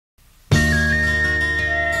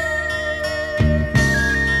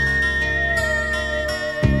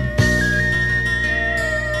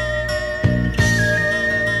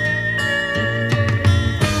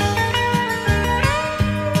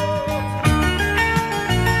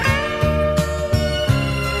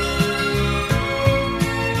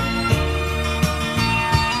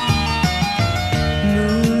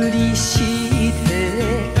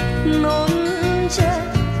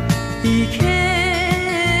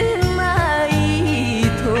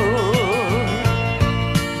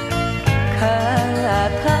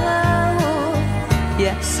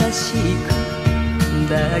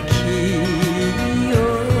抱き寄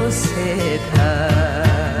せた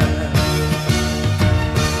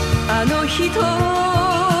あの人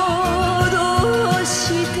どう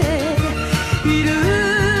している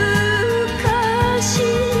かし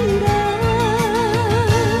ら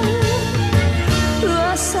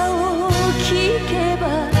噂を聞けば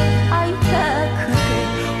会いたくて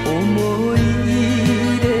思い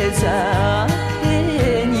出酒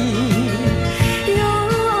に酔う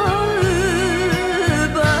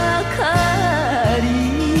ばかり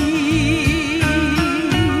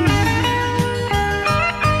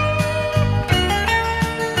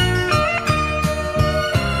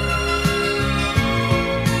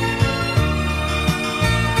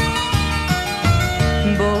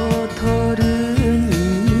ボトルに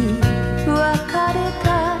別れた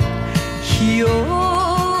日を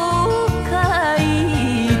書い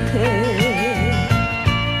て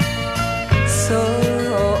そっ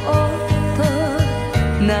と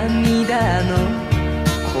涙の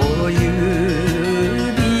小指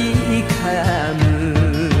噛む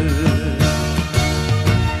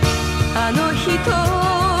あの人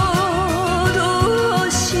どう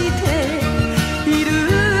している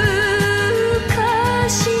か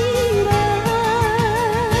しら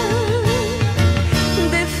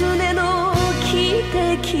で船の汽笛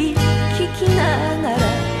聞きながら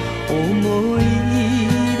思い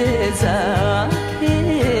出酒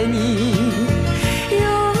に酔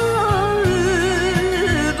う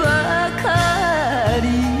ばかり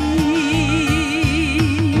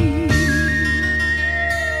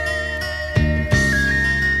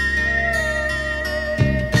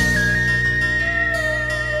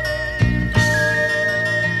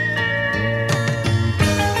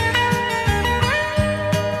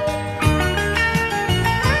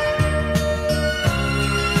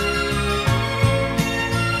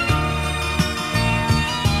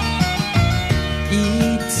い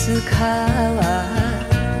つかは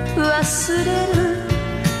忘れる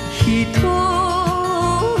人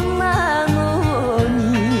なのに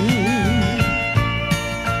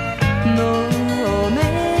飲め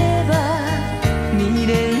ば未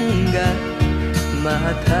練がま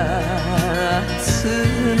た募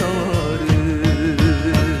る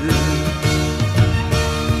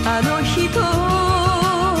あの人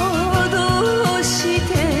どうし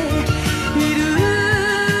ている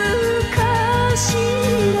かし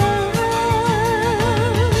ら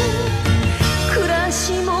暮ら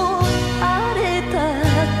しも荒れた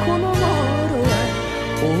この頃は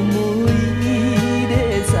思い出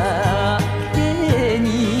酒に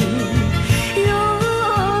酔う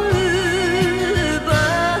ば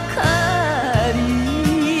かり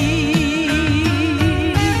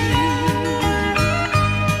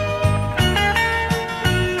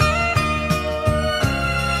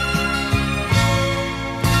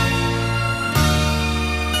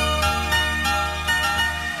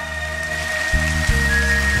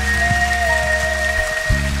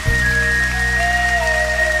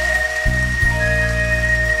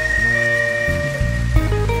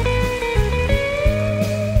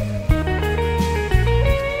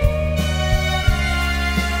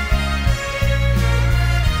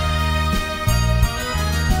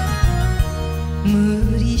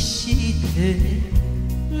無理して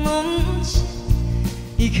飲んじゃ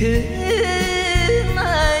いけな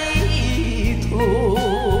いと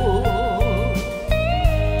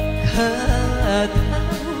肩を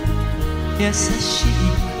優しい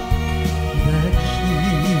抱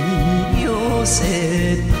き寄せ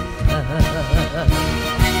た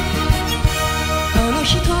あの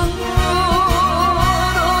人ど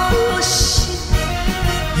うし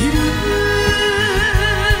ている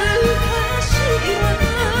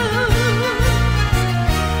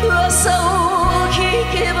噂を聞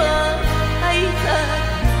けば会いた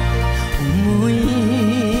く思い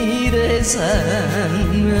出酒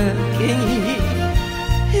に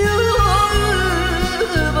酔う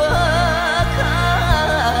ばか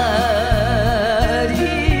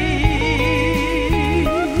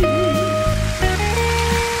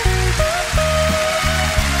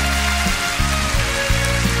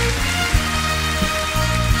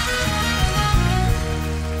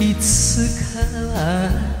りいつかは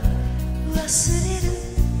忘れる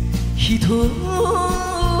人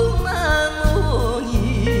なのに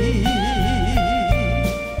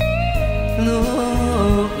飲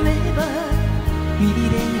めば未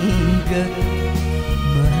練が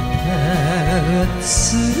また募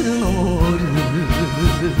る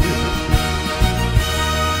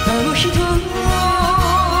あの人ど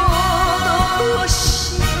う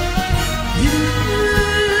している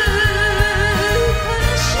か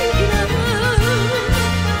しら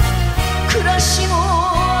暮らしも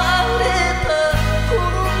荒れた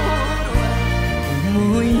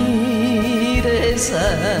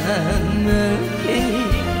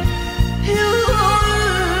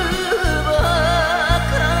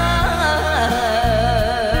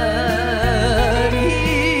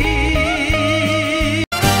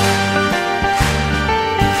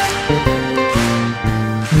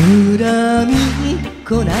恨み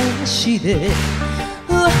こなしで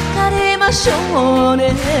別れましょう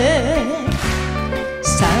ね。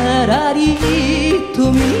さらり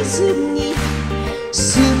と見ずに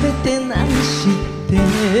全てなして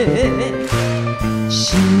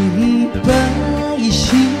心配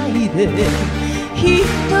しないで一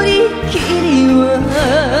人きりは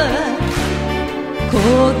子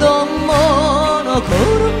供の頃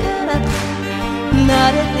から慣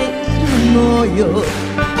れているのよ。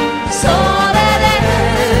それで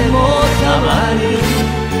もたまに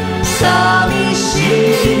寂し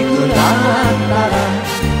くなったら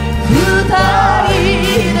二人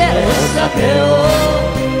でお酒を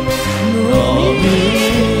飲み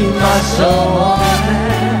ましょうね。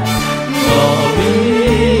飲み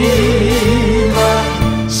ま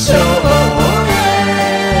しょうね。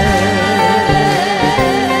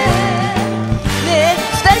ねえ、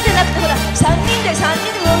二人じゃなくてほら三人で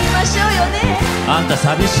飲みましょうよね。あんた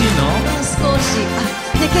寂しいの？少し。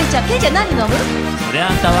ねえ、ケンちゃん何飲む？それあ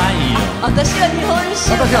んたワインよ。私は日本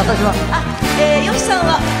酒。私はヨシさん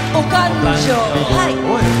はお勘定。はい。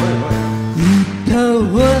歌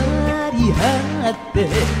わり合って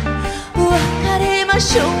別れま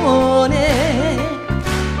しょうね。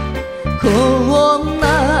こうな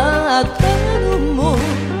ったのも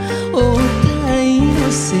お互いの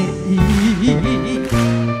せい。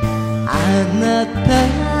あなた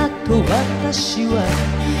と私は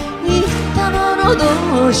似た者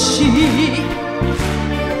同士。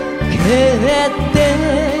欠点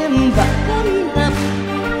ばかりが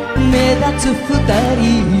目立つ二人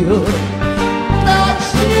よ。どち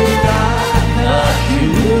らか急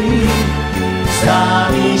に寂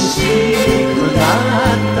しくな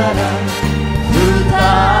ったら二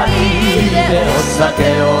人でお酒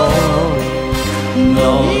を飲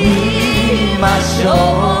みましょう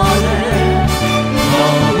ね。飲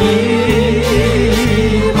み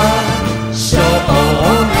ましょう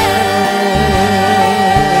ね。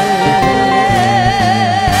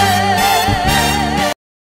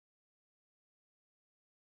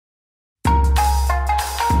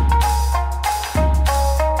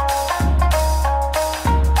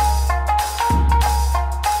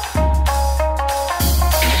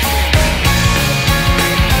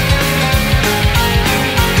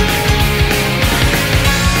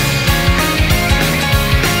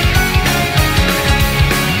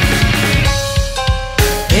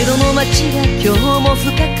街が今日も深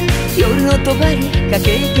く夜の帳か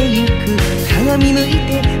けてゆく。鏡向い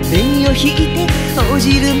て紅を引いて応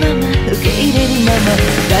じるまま受け入れるまま。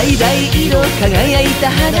橙色輝いた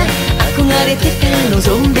花憧れてた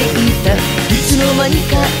望んでいた。いつの間に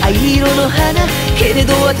か藍色の花けれ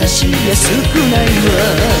ど私安くない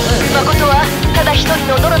わ。誠はただ一人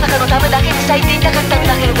のどなたかのためだけに咲いていたかったん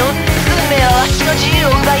だけれど、運命は私の自由を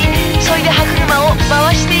奪いそいで歯車を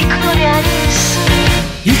回していくのであり。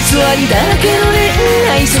偽りだらけの恋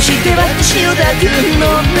愛、そして私を抱く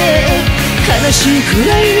のね。悲しいく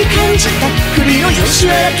らいに感じた栗の吉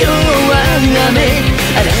原今日は雨。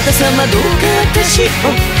あなた様どうか私を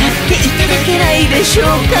買っていただけないでしょう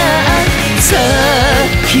か。咲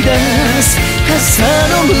き出す傘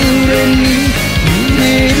の群れに揺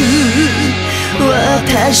れる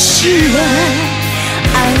私は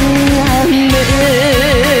雨。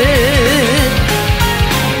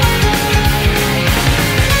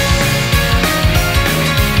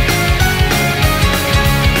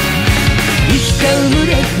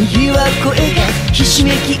右は声がひし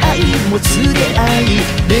めき合いもつれ合い。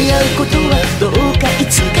出会うことはどうかい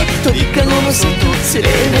つか鳥かごの外連れ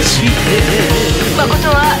出して。誠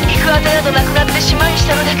は行くあてなどなくなってしまいし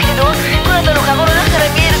たのだけれど、こなたのカゴの中から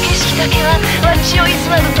見える景色だけは私をいつ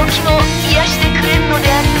まで時も癒してくれるので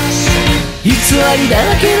あります。偽りだ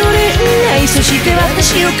らけの恋愛、そして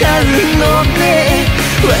私を買うのね。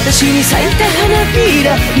私に咲いた花び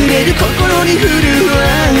ら濡れる心に降る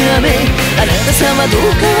雨。あなた様どう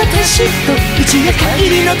か私と一夜限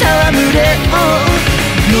りの戯れを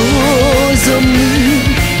望む。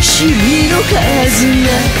シミの数が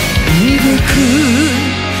鈍く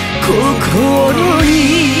心に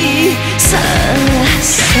刺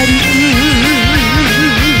さる。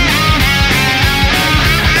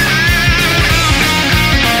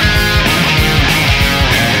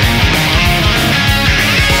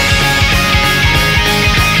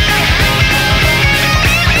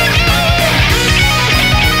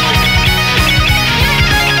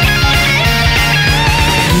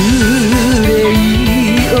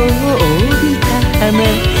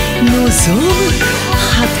望む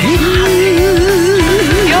果てに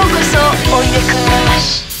ようこそおいでくんなまし。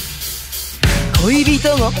恋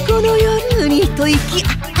人ごっこの夜にと息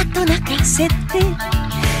あっと泣かせて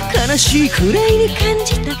悲しいくらいに感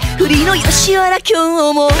じた振りの吉原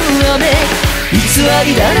今日も雨偽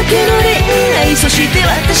りだらけの恋愛そして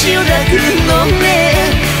私を抱くの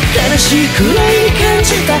ね悲しいくらいに感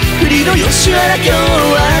じた振りの吉原今日は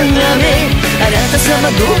雨あなた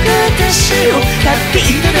様どうか私を買って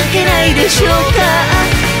いただけないでしょうか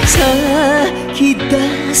咲き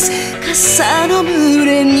出す傘の群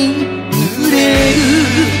れに濡れ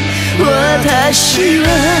る私は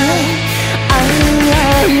雨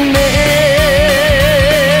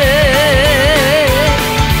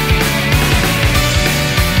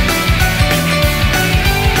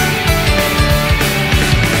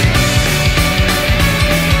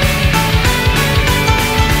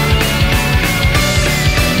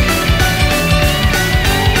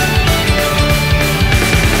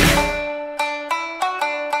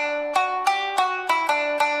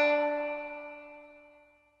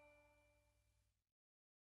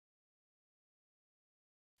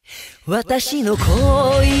私の恋を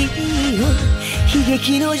悲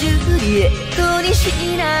劇のジュリエットにし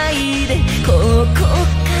ないでここか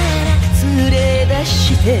ら連れ出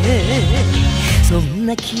してそん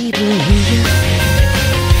な気分よ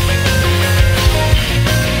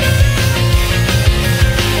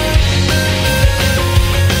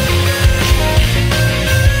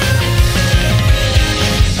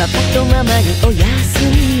パパとママにおやす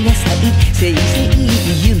みなさいせいぜ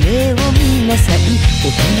い夢を見なさい大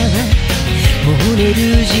人はもう寝る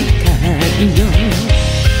時間よ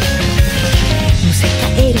むせた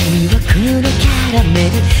エルにはこのキャラメ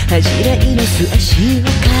ル恥じらいの素足を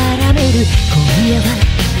絡める今夜は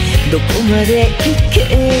どこまでいけ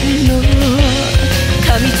るの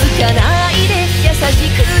噛みつかないで優し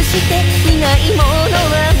くして苦いもの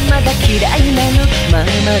はまだ嫌いなのママ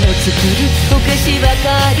の作るお菓子ば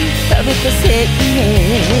かり食べたせい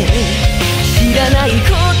ね知らないこ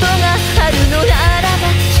とがあるのなら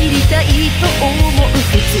ば知りたいと思う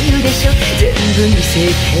普通でしょ全部見せて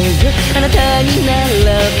よあなたにな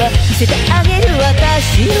らば見せてあげる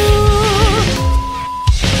私の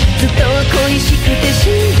ずっと恋しくて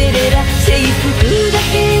シンデレラ制服だ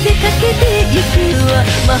けでかけてゆくわ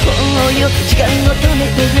魔法よ時間を止め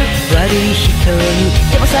てよ悪い人に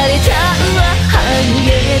邪魔されちゃうわ逃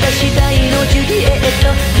げ出したいのジュリエッ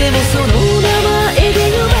トでもその名前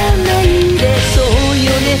で呼ばないでそう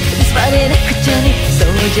よね結ばれなくちゃねそ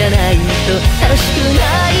うじゃないと楽しく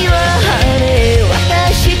ないわね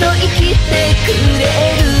私と生きてくれ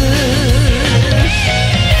る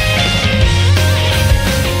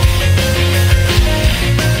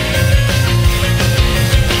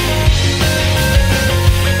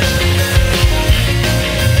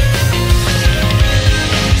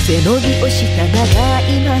背伸びをした長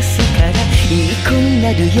いマスからいい子に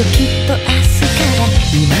なるよきっと明日から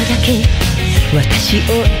今だけ私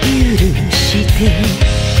を許して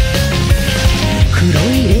黒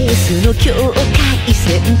いレースの境界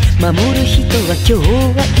線守る人は今日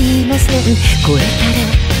はいませんこれか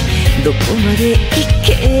らどこまで行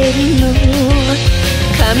けるの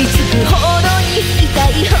噛みつくほどに痛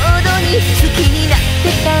いほどに好きになっ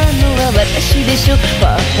てたのは私でしょ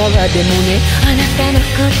パパはでもねあなたの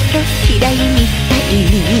こと嫌いみた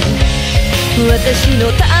い私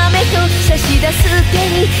のためと差し出す手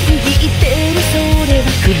に握ってるそれは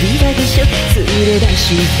首輪でしょ連れ出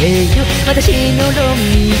してよ私のロ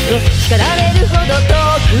ミオ叱られるほど遠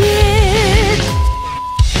くへ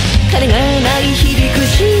金がない響く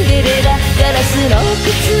シンデレラガラスの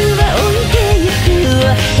靴は置いてゆく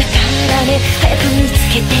わだからね早く見つ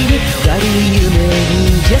けてね悪い夢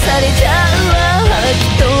に癒されちゃうわき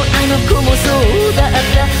っとあの子もそうだっ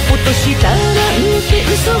た落としたなんて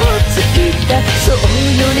嘘をついたそう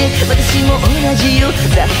よね私も同じよ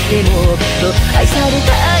だってもっと愛され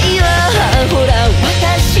たいわほら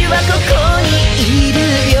私はここにいる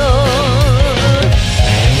よ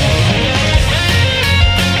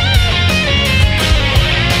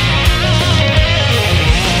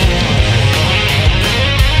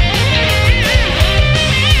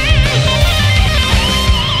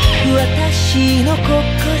私の心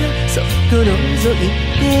そっと覗い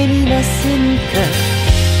てみませんか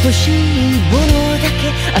欲しいものだけ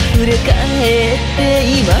溢れ返って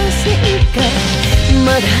いませんか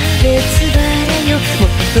まだ別腹よも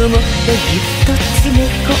っともっとぎゅっと詰め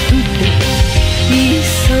込んでいっ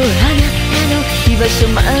そあなたの居場所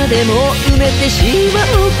までも埋めてしま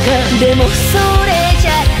おうかでもそれじゃ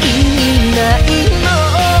意味ないの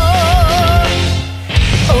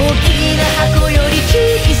大きな箱より小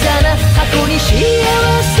さな箱に幸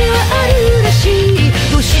せはあるらしい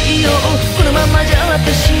どうしようこのままじゃ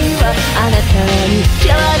私はあなたに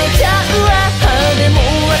嫌われちゃうわでも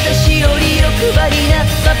私より欲張りな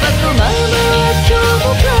パパとママは今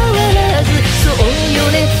日も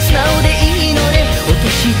素直でいいのね。落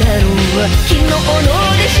としたのは昨日の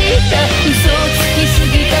でした。嘘つきす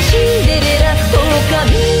ぎたシンデレラ、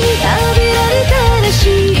狼に食べられたら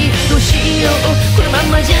しい。どうしようこのま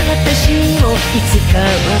まじゃ私もいつかは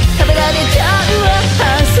食べられちゃうわ。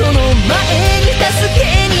その前に助け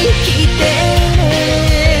に来てね。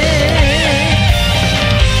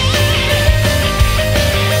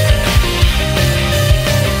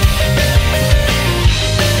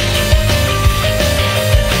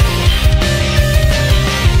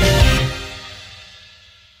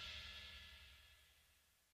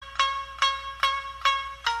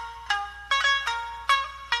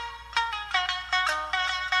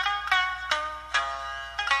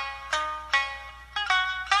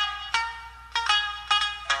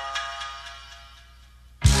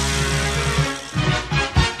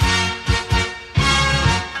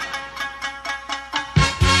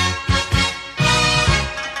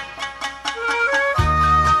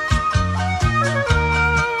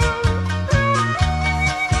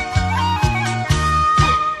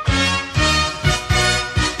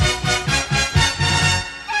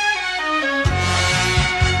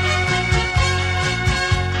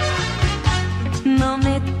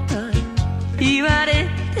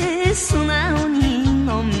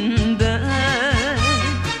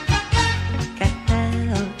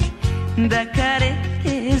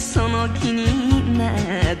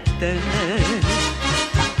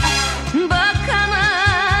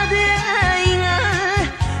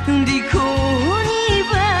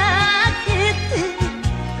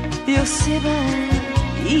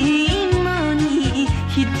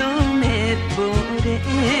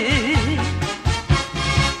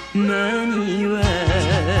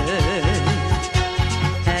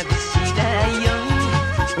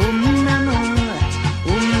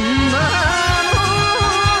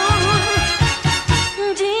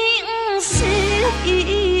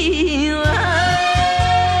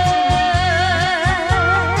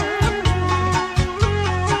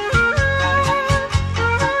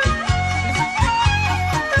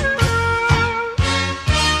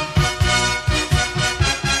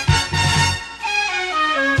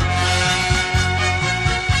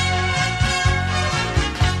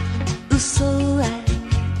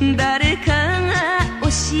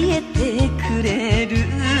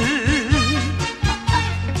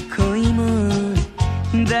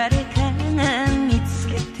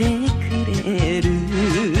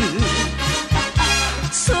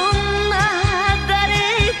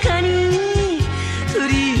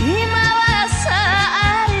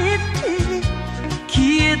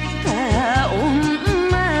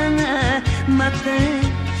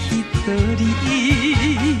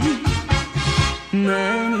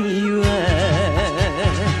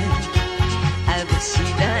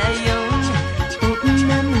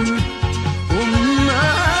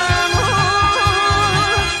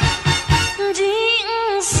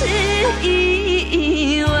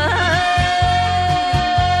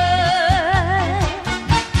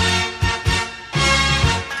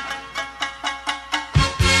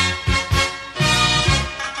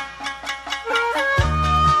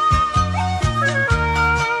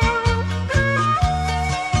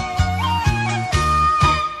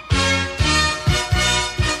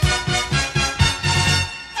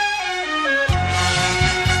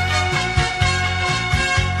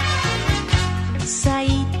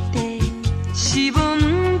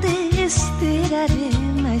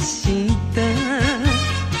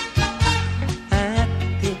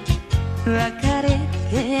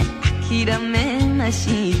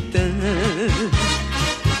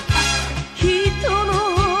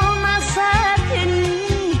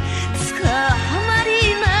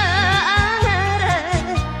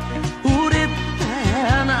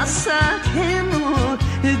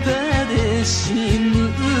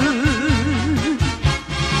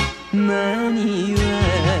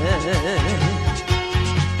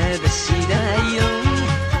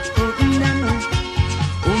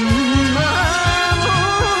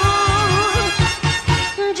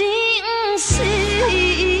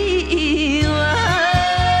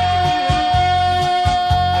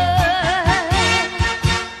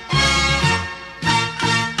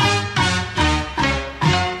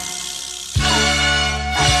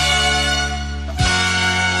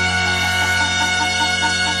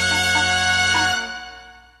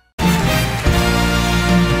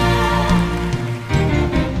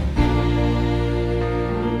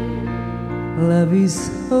Love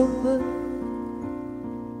is over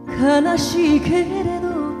悲しいけれど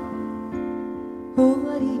終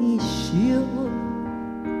わりにしよう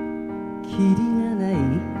キリがない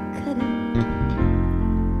から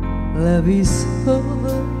Love is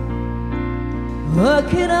over わ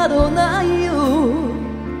けなどないよ。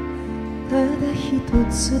ただ一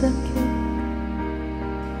つだけ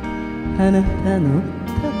あなたの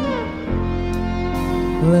ため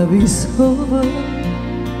Love is over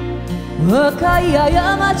若い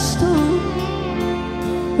過ちと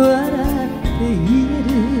笑って言え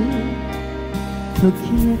る時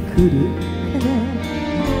が来るか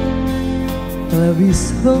ら Love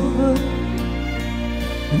is over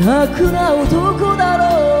泣くな男だ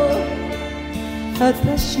ろう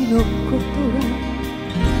私のことは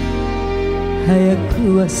早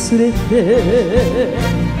く忘れて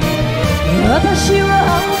私はあ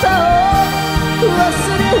んたを忘れ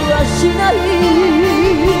はしない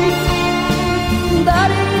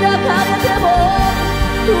誰に抱かれても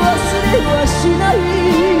忘れはしない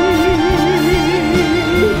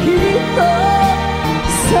きっと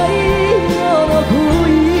最後の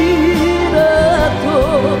恋だと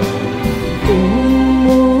思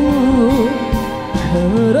うか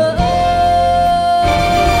ら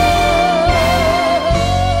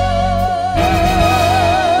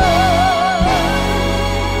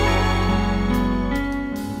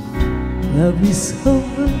Love is over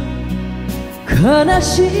悲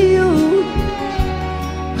しいよ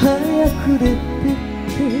早く出てって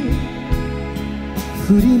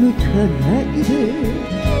振り向かないで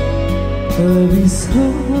Love is over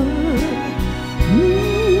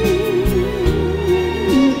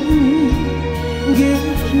元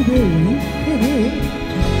気でいてね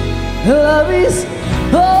Love is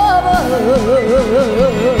over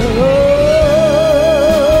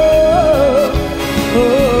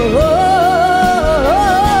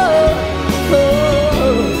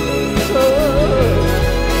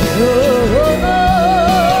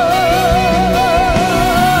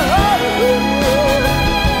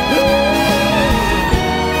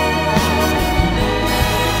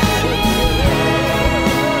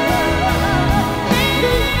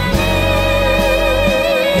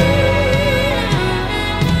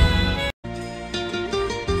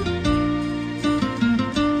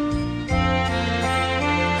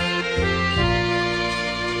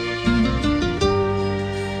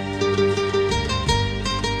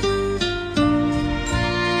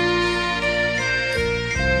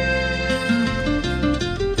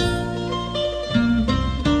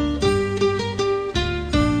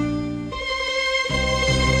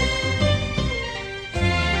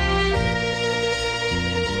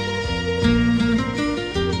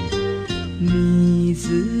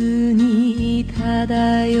水に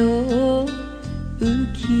漂う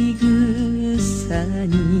浮き草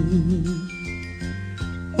に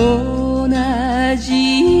同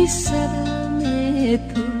じ定め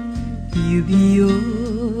と指を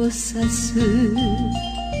さす言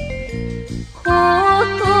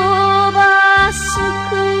葉少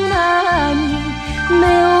なに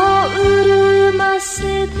目を潤ま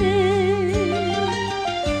せて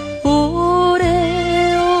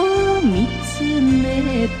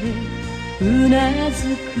うな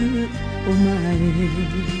ずくお前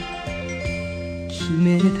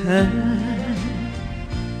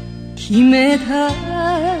決めた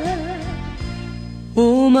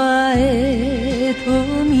お前と道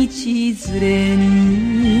連れ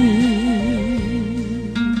に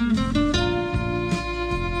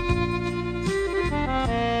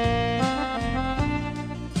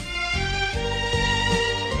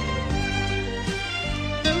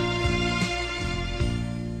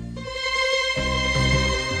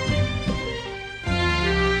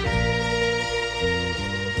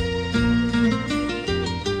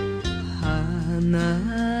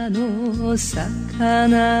咲か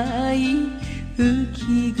ない浮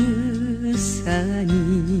き草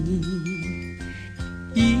に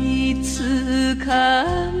いつか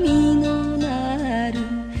実のなる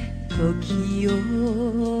時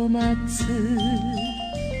を待つ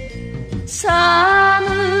寒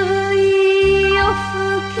い夜更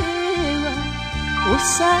けはお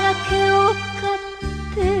酒を買っ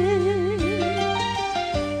て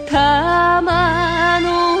玉の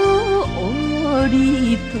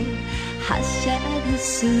檻とはしゃぐ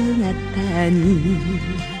姿に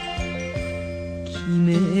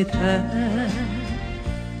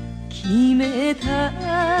決めた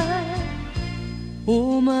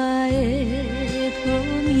お前と道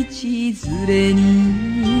連れに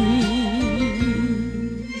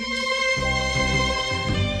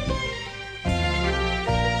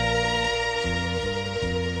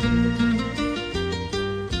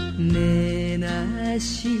寝な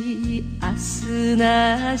し明日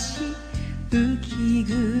なし浮き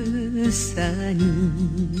草に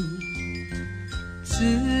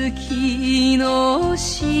月の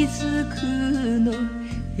雫の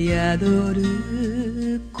宿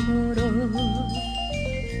る頃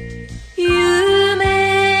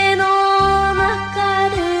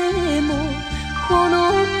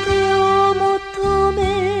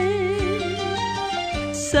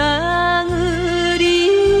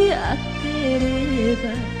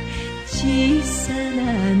小さ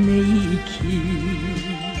な寝息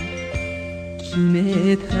決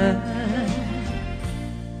めた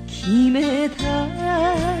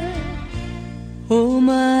お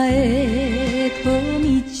前と道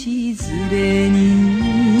連れ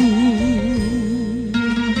に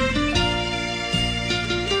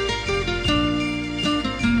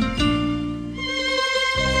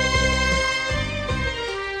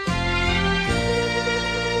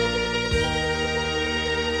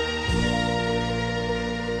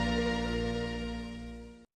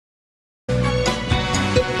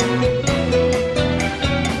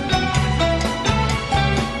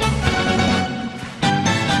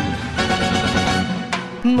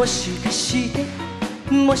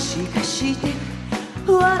もしかして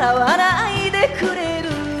笑わないでくれ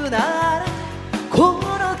るならこ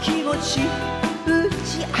の気持ち打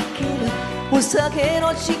ち明けるお酒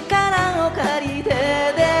の力を借りて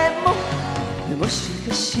でも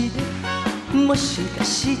もしか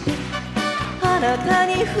してあなた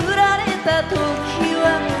に振られた時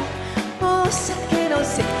はお酒の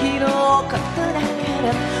席の方だか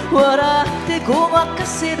ら笑ってごまか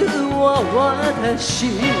せるわ私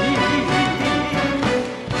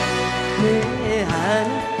ねえあ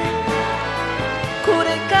なたこれ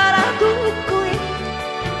からどこへ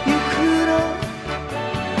行く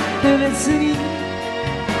の別に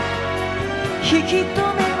引き止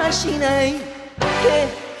めはしないけ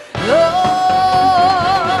ど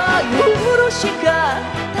よろしかっ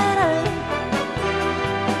たら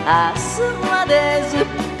明日までずっ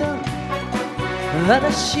と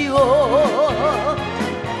私を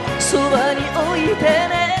そばに置いて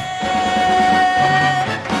ね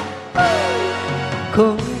今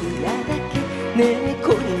夜だけね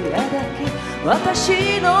今夜だけ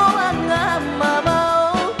私のわがまま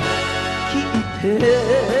を聞いて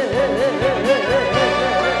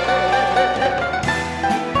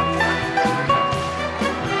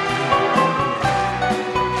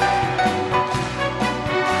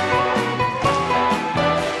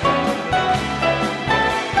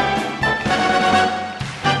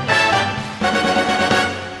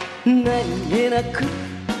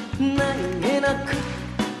何気なく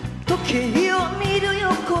時計を見る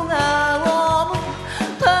横顔も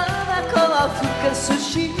タバコはふかす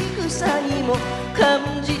仕草にも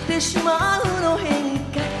感じてしまうの変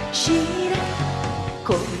かしら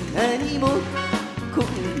こんなにも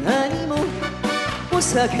お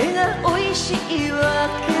酒が美味しいわ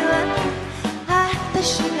けは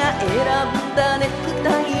私が選んだネク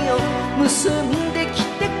タイを結んでき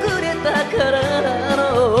てくれたからなの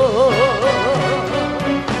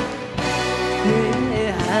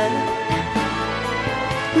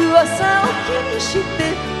噂を気にして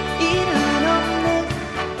いるのね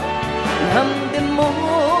なんでも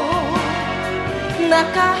な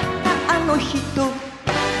かったあの人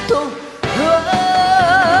と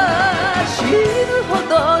死ぬほ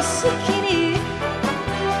ど好きに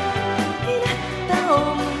なった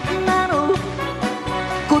女の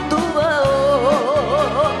言葉を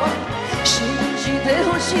信じて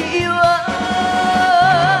ほしいわ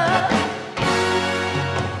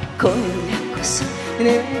今夜こそ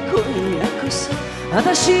ね今夜こそ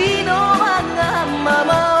私のわがま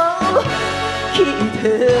まを聞いて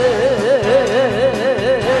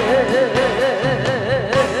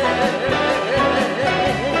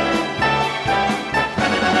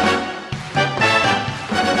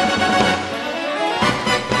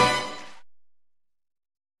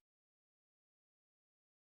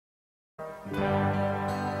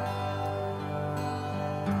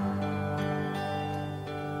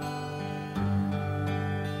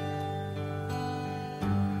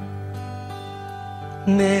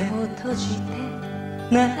目を閉じて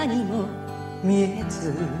何も見え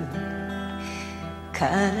ず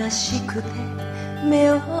悲しくて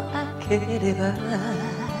目を開ければ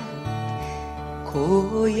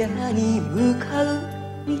荒野に向かう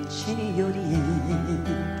道より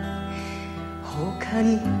他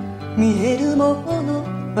に見えるもの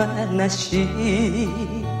はなし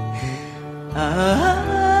あ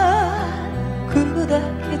あ砕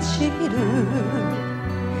け散る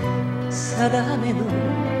定めの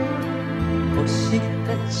星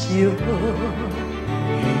たちよ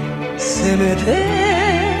せめて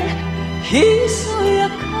ひそや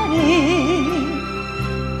かに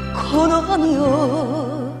この身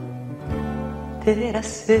を照ら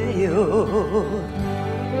せよ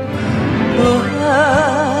我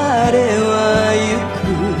は行く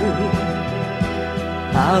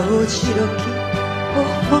青白き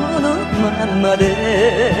頬のままで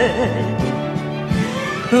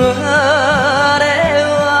我は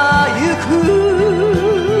行く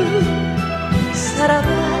さらば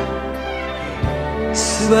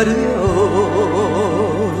座るよ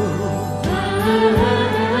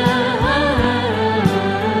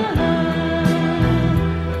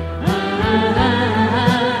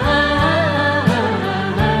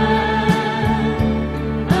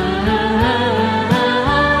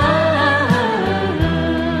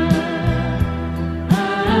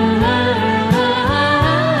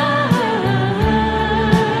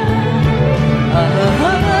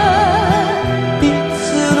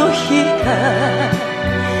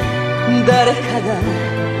誰かが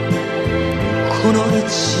この道を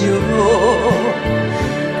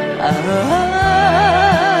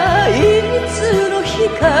いつの日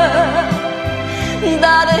か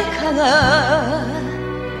誰かが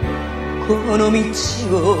この道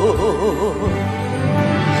を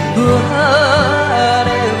我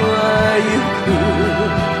は行く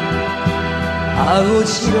青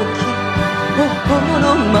白き頬の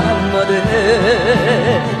ままで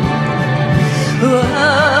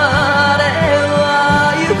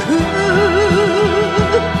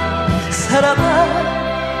さらば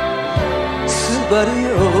すばる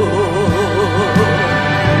よ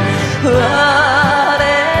我は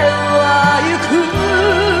行く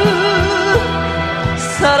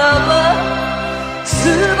さらばす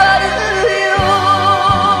ばるよ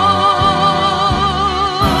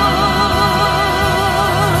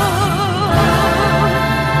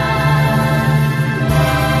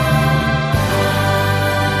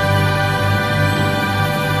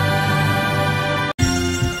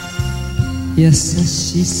優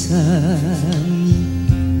しさ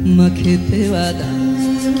に負けてはダメ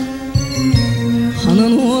花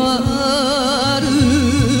のある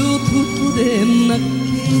男でなけ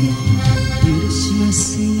許しま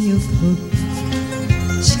せんよと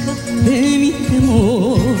誓ってみても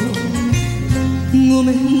ご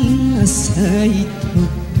めんなさいと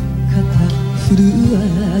肩震わ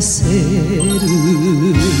せる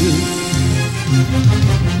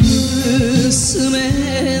娘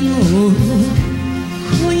の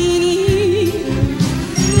恋に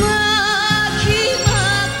泣き負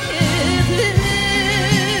けて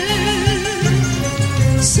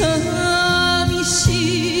寂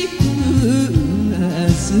しくうな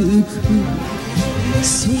ずく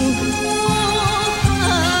その方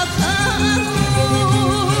の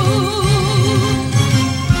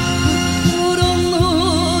心の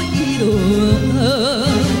色は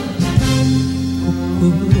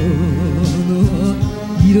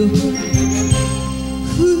色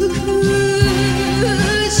福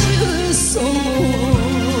寿そ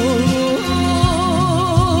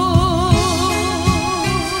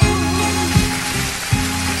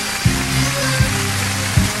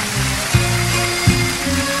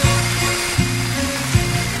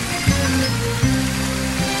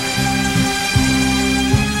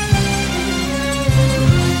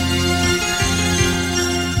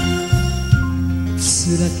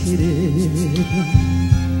辛ければ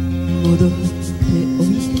戻っておい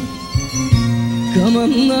で我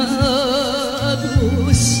慢な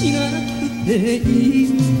どしなくていい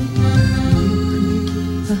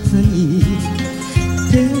母に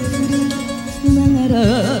手を振りながら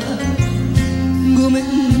ごめん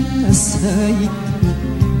なさいと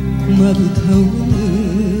まぶたを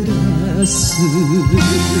濡らす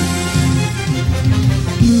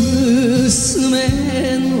娘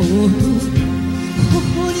の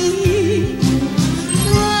頬に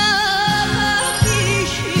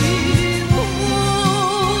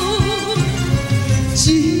自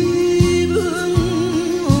分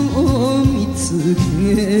を見つ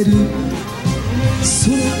けるそ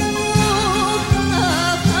の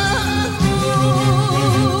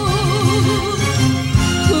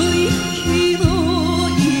吐息の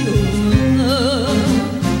色は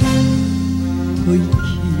吐息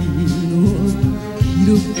の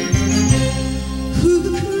色福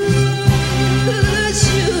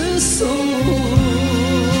寿そ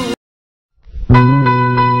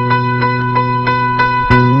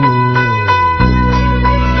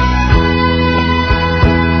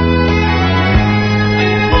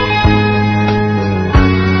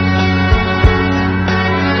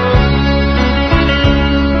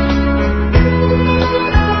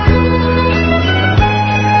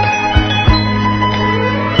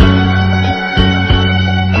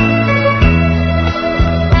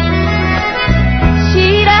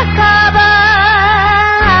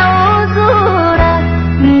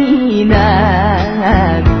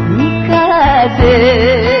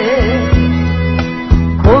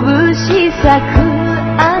咲く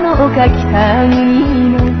あの北国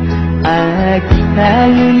の北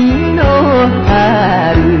国の春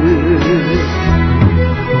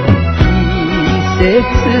季節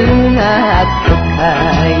が都会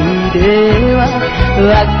では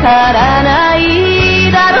わからない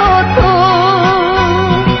だろうと、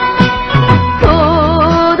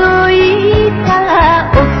届いた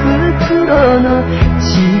お袋の小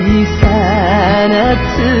さな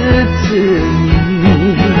包み、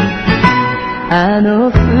あの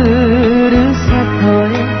ふるさとへ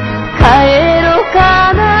帰ろうか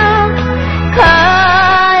な、帰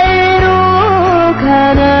ろうか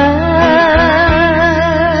な。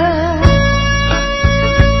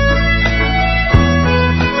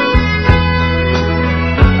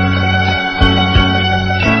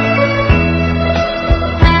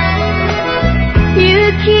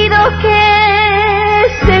雪解け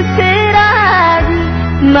せせらぎ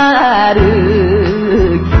丸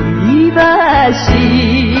木橋、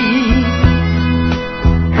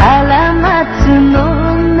カラマツの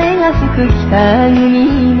芽が吹く北国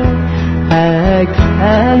の北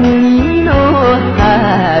国の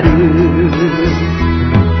春、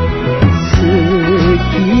好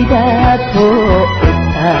きだとお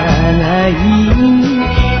互いに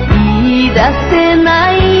言い出せな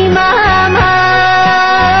いまま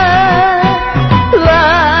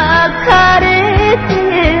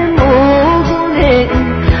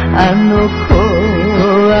あの子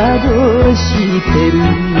はどうしてる、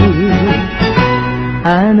あ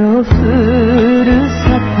のふるさ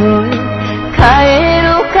とへ帰ろ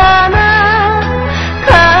うかな、帰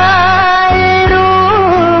ろ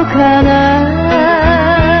うかな。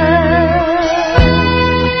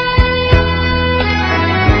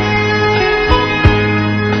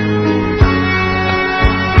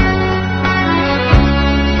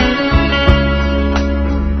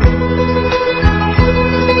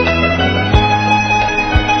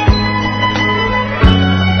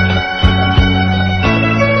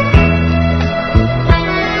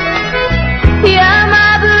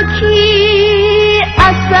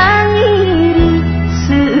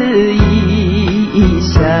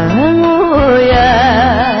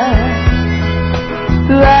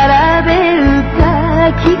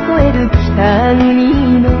聞こえる北国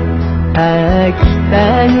の北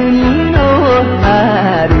国の春、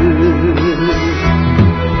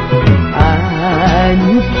兄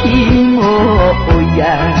貴も親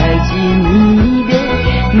父にで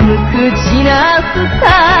無口な二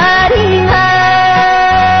人が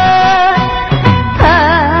た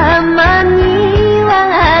まには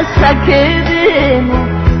酒でも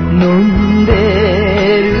飲んで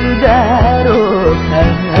るだろうか、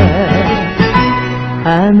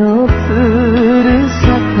あのふるさ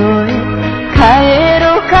とへ帰ろ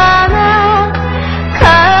うかな、帰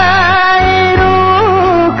ろ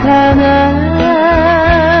うかな。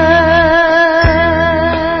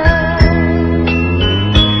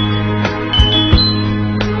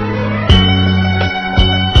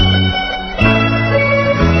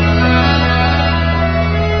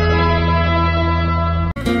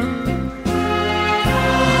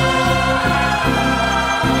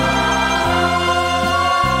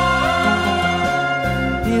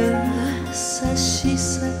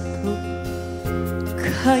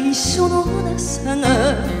楷書のなさが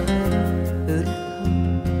裏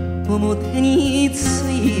と表につ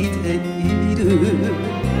いている、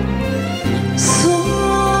そん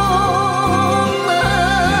な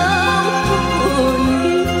とこに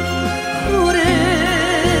惚れ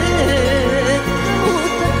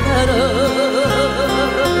たから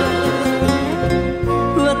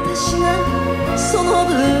私がその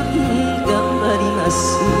分頑張ります。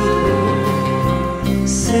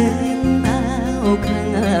をかが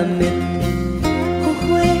めて微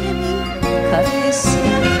笑み返す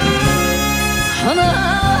花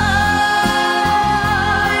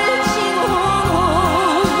江地方の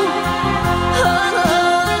花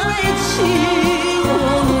江地方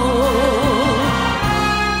の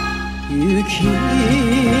雪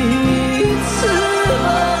つば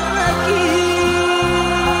き、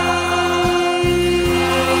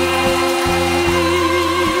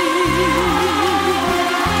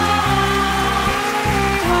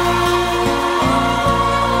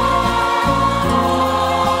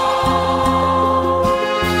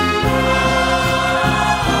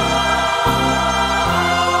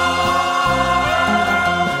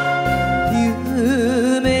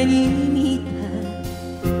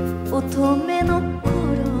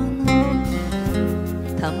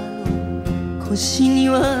腰に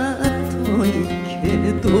は遠いけ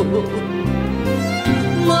ど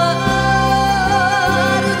ま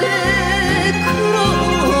るで黒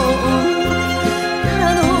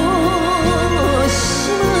の島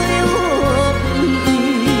よう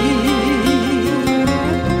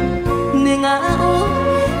に願おう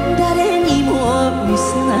誰にも見せ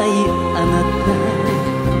ないあなた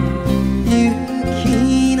雪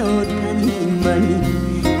の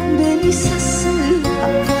指さす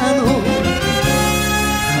母の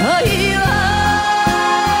愛は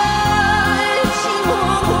越後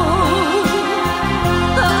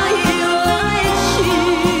愛は越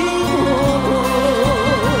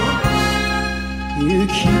後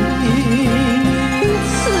雪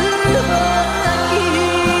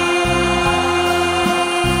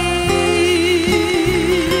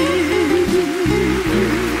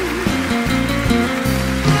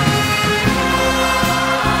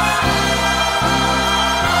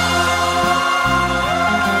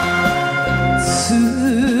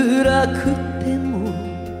辛くても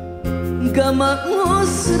我慢を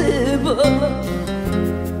すれば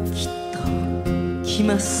きっと来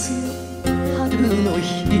ますよ春の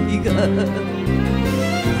日が命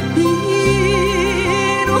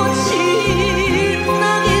投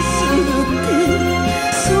げすって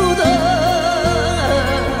育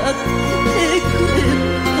ててくれ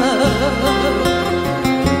た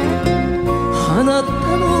あなた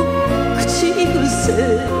の口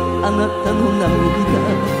癖あなたの涙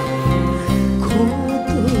子供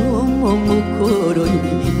心に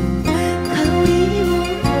香りを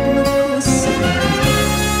残す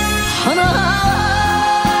花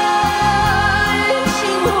越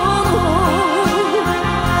後の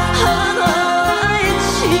花越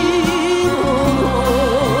後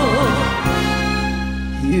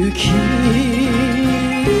の雪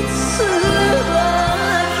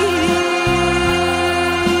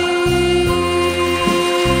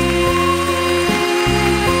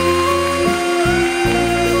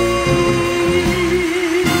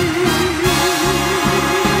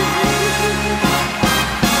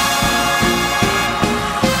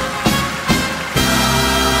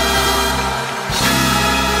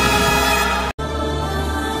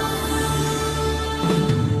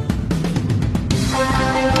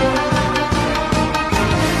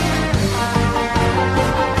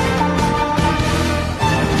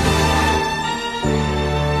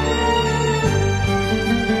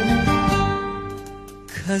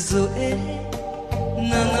数え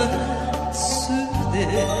7つで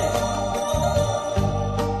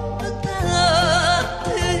歌っ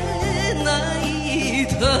て泣い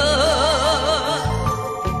た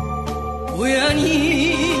親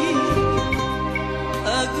にあ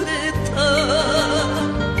ぐれた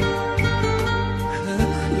格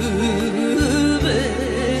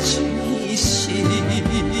別にし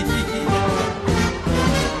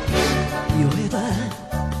酔えば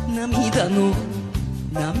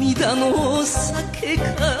涙の酒か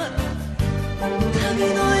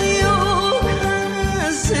旅の夜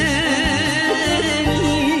風に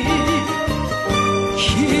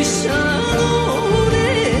汽車の音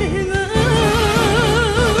が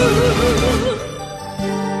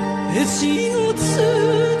越後つ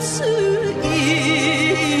い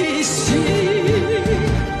し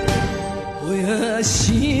親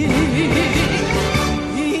しい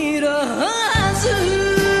らず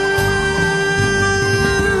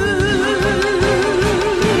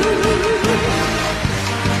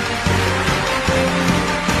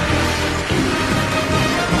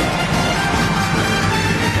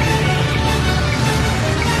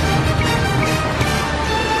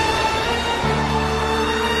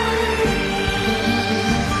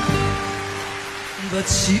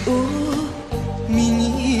街を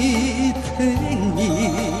右手に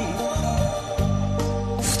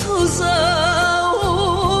太さを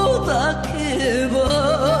抱けば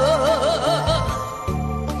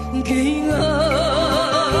芸が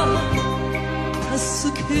助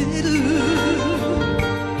ける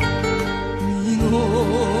身の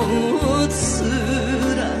つ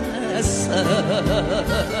らさ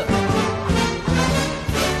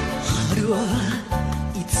春は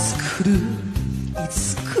いつ来る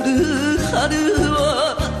春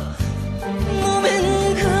は木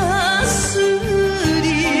綿かすり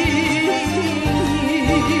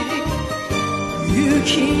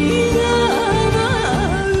雪が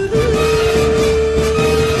舞う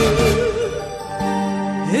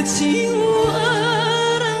越後荒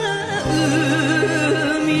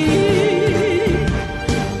海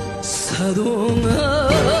佐渡が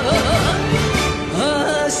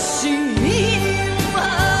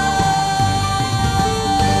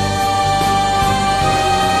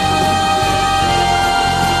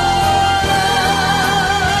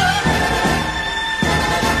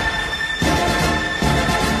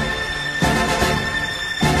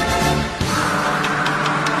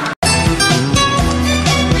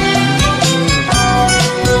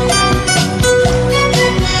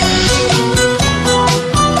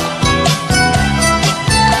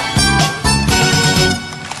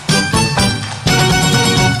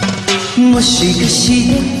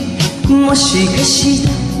もしかして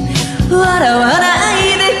笑わな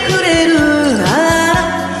いでくれるなら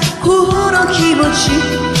この気持ち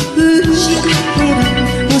打ち明け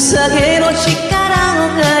るお酒の力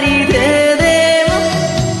を借りてで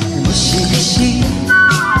もも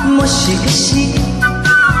しかし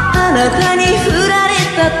あなたに振られ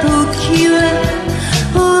た時は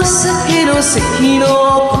お酒の席の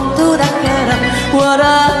ことだから笑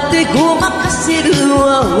ってごまかせる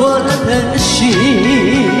わ私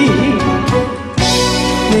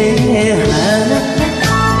ねえあなた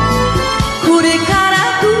これから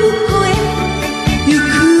どこへ行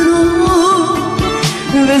くの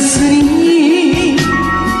別に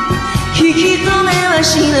引き止めはし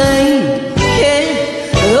ないけ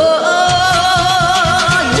ど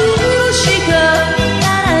許しかな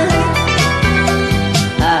ら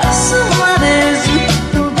明日までずっ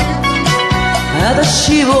と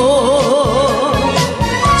私を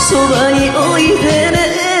そばに置いてね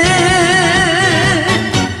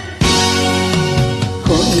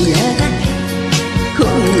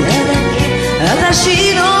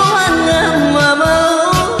私のわがまま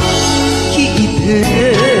を聞いてね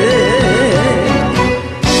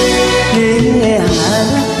えあ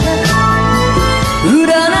なた占い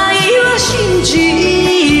は信じ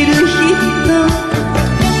る人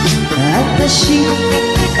私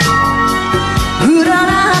占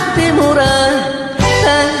ってもらった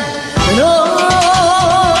の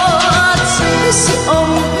尽くす女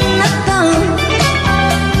と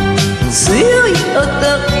強い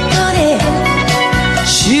男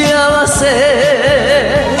幸せ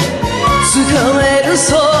つかめる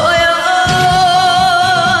そうよ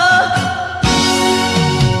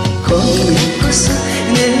今夜こそ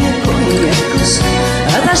ねえ今夜こそ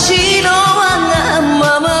私のわが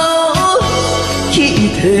ままを聞い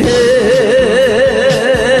て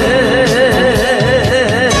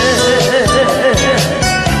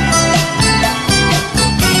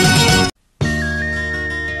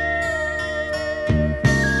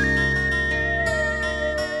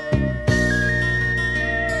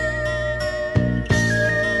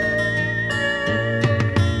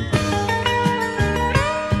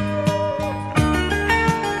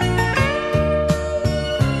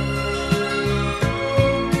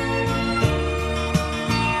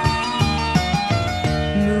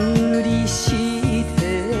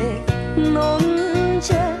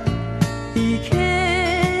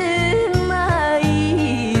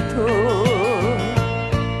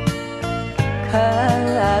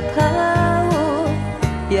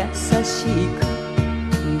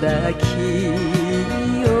抱き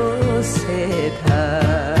寄せた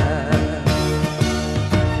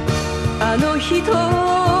あの人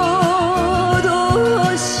ど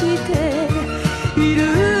うしている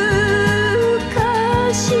か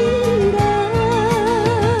しら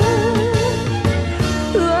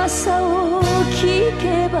噂を聞け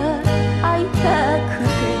ば会いたく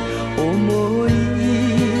て思い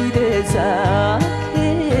出酒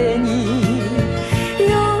に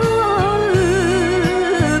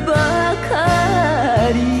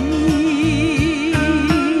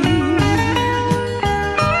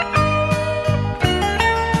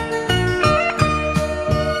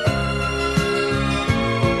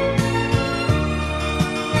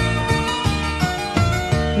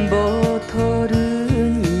ボトル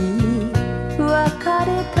に別れ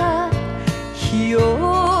た日を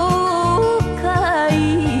書い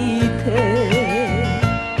て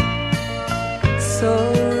そっ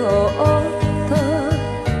と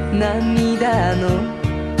涙の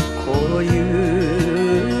小指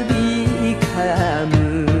噛む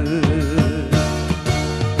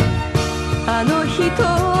あの人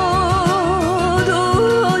ど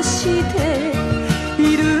うしてい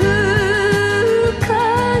る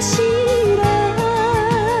しら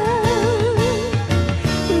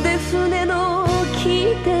で船の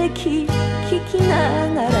汽笛聞きな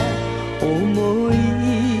がら思い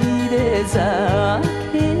出酒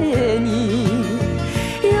に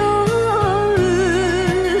酔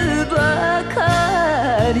うばか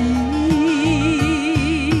り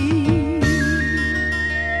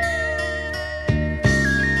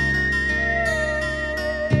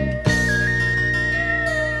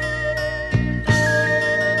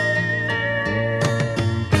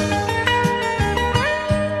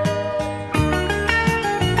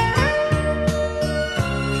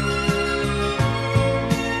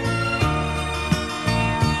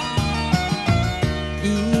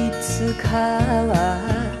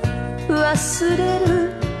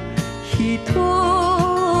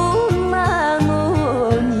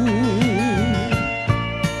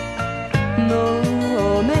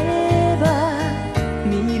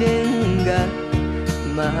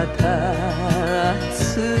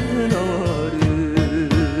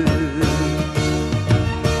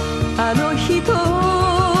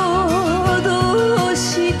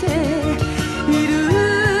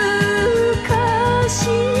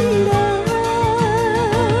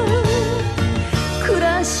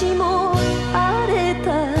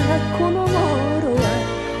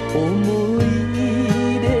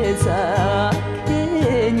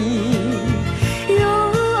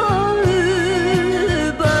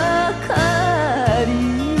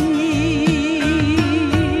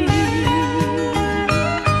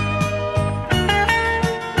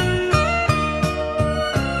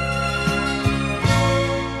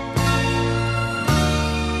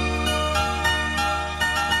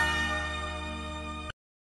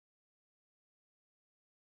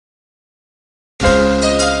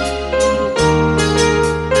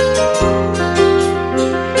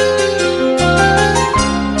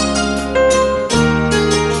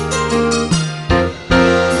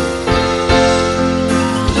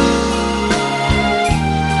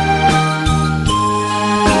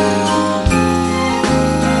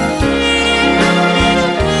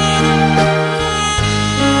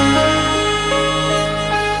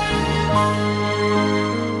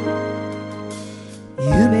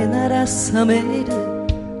夢なら覚める、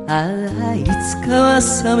ああいつかは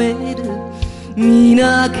覚める、見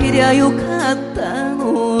なけりゃよかった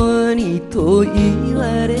のにと言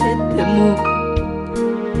われても、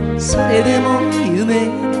それでも夢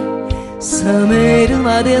覚める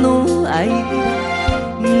までの間、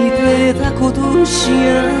見てたことを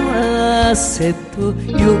幸せと呼び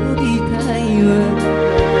たいわ。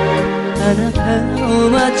あなたの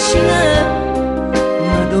街が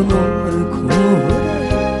窓の向こう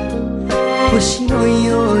で星の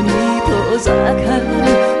ように遠ざかる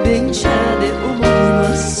電車で思い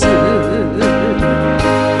ます。幸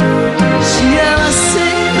せ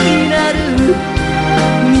になる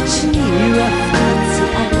道には二つ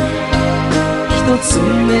ある。一つ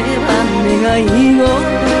目は願い事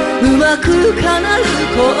うまく叶う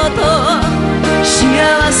こと。幸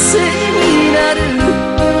せになる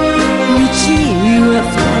道には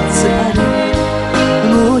二つある。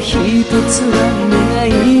もう一つは願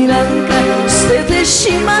いなんか捨てて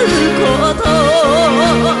しまうこと。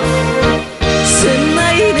せな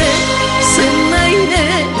いでせないで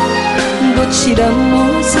どちらも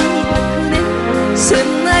贅沢ね。せ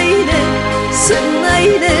ないでせない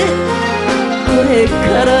でこれか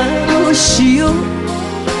らどうしよう。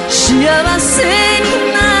幸せに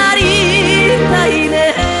なりたいね。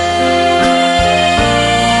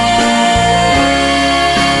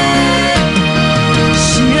幸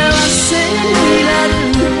せになる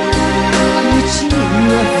道に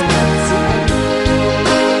は二つある。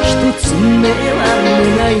一つ目は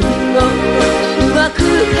願い事うまく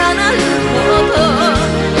叶うこと。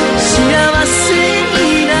幸せに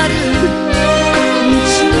なる道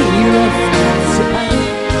には二つある。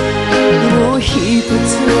もう一つ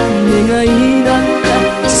は願いなんか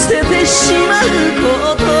捨ててしまうこ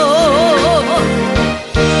と。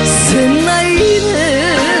せないで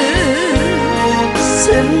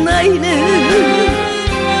せないで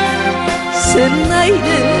せないで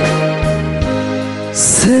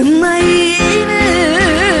せないで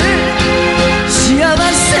幸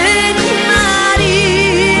せになり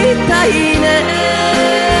たいね。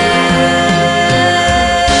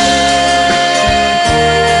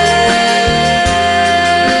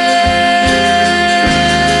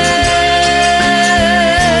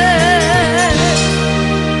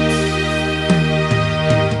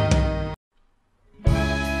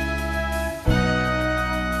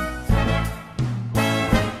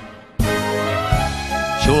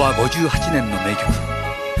昭和58年の名曲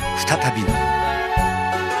「再びの」。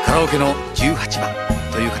カラオケの18番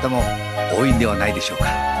という方も多いんではないでしょうか。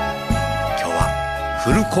今日は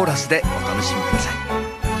フルコーラスでお楽しみください。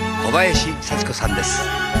小林幸子さんです。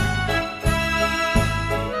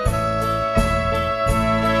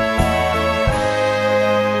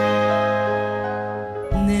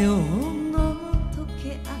ネオンの溶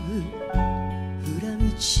け合う裏道で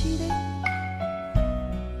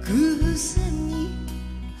偶然に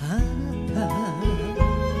あなた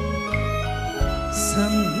3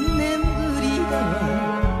年ぶりだわ。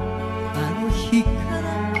あの日から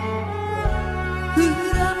恨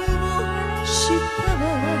みもしたわ。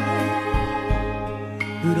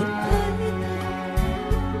うろたえ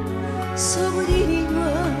たそぶりには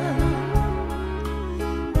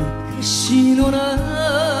昔の名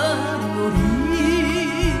残め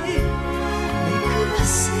くら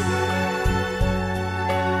せ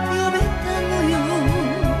読めたのよ。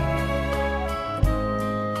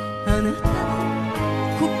あなたの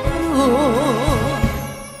心を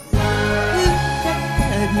再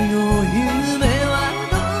びの夢は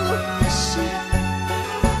どうかしら。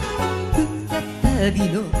再び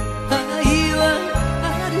の愛はあ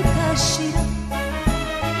るかしら。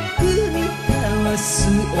踏み交わす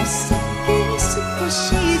お酒に少し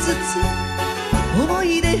ずつ思い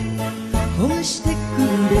出ほぐしてく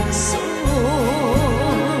れそう。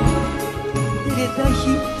照れた瞳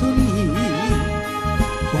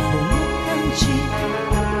この感じ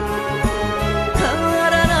変わ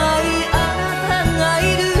らないあなたがい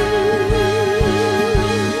る。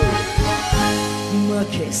負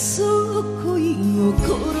けそう恋心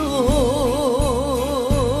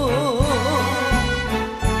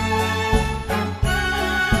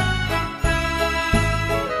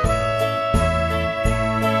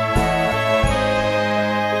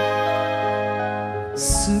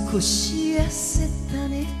少し痩せた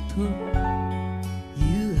ねとい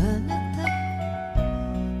うあなた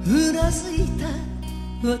うなずいた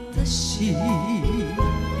私ず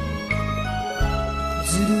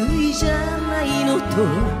るいじゃないのとい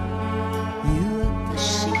う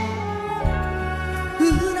私う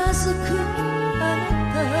なずくあな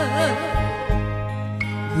た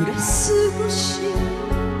グラス越し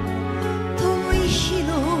遠い日の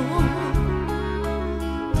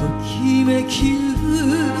きめき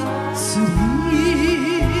スリ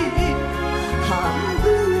ー半分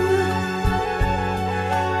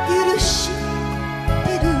許して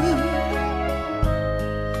る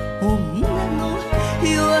女の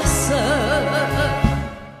弱さ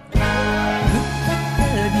再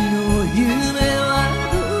びの夢は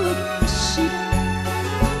どうかしら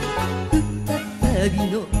再び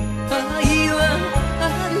の愛はあ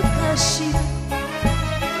るかしら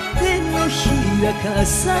手のひら重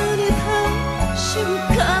ねた瞬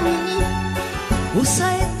間に抑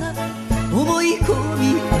えた思い込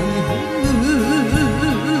み上げる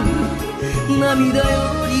涙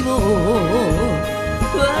よりも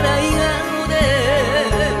笑い顔で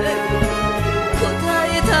答え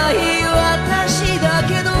たい私だ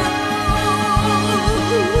けど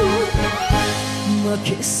負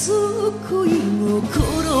けそう恋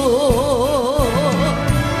心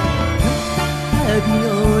再び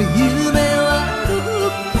の夢はどう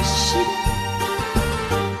かしら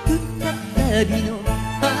再びの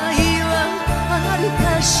愛はある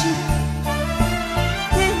かしら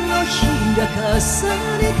手のひら重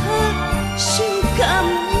ねた瞬間に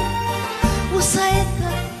抑えた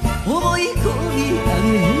思い込み上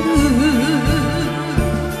げる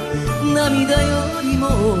涙よりも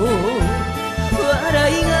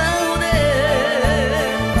笑い顔で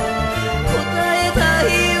答えたい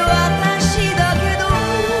私だけど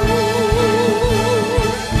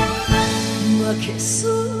負けそう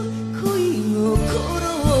恋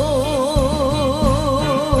心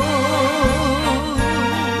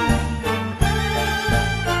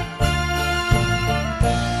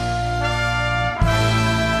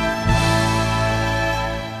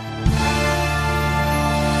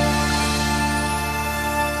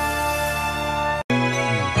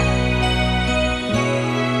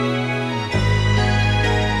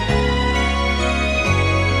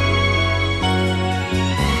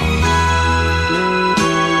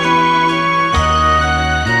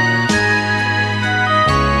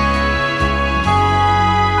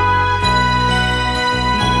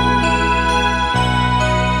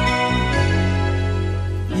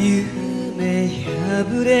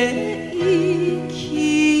破れ生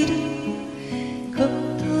きるこ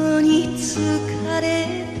とに疲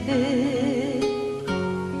れて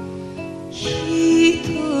一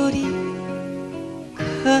人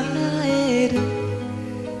帰る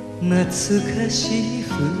懐かしいふ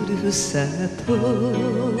るさと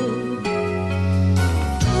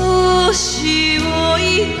年老い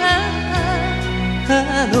た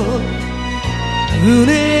あの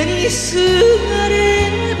胸にすがれ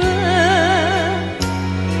ば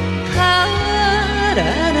変わら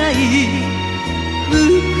ないぬく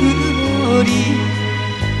もり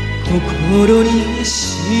心に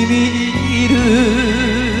しみる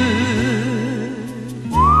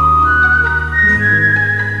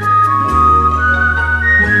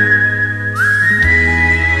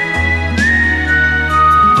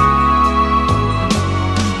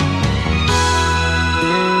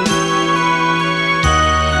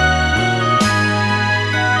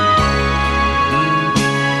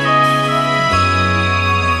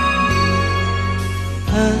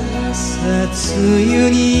梅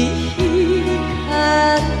雨に光る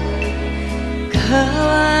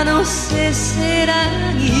川のせせら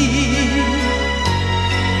ぎ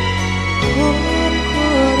心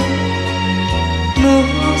乗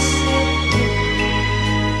せて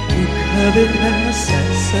浮かべた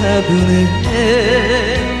笹舟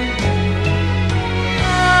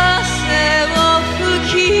汗を拭き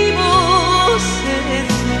もせず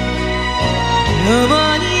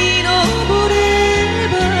山に登れ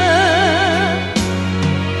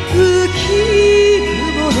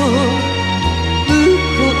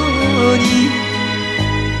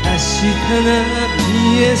明日が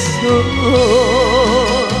見えそう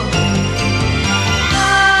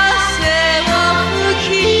汗を拭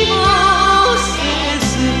きもせ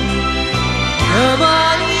ず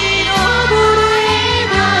山に登れ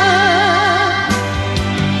ば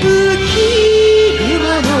浮雲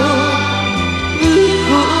の向こ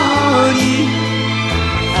うに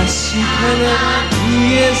明日が見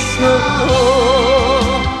えそう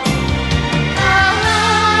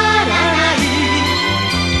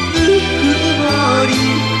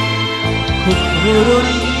心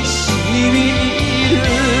にしみる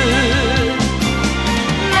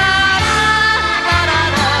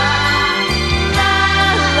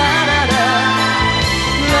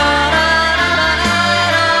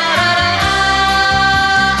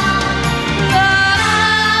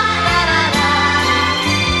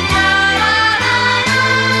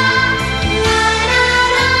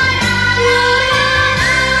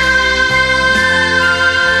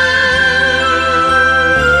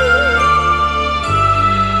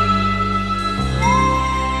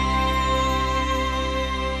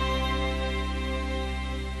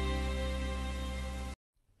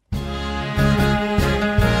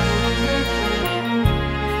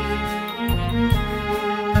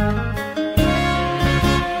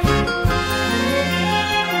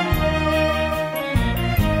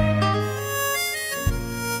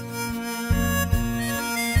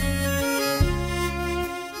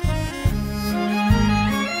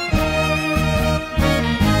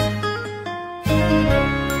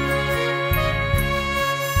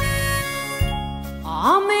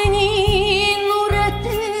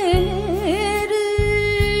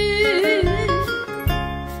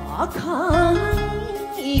赤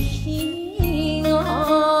い日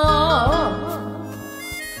が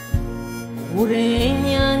俺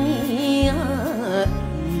にゃ似合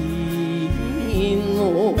い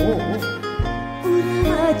の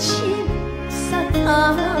裏地酒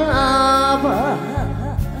場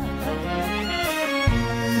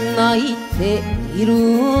泣いている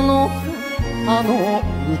のかあの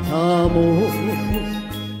歌も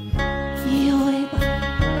酔えば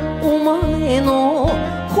お前の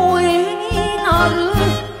声になるよ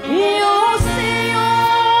せよ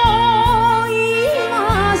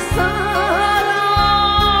今さら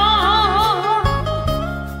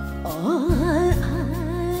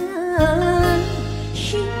一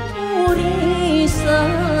人酒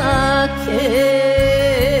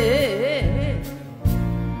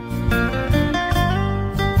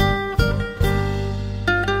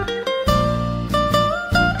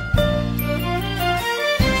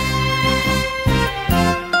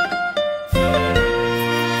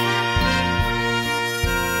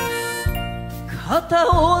肩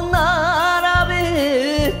を並べ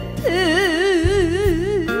て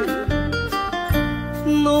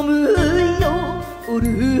飲む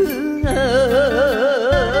夜が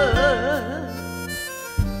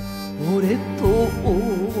俺とお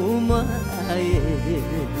前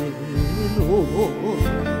の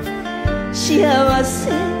幸せ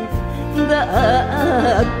だ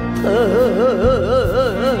った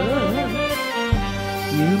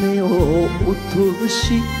夢を落と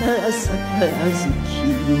した杯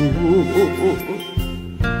を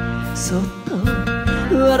そっと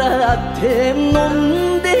笑って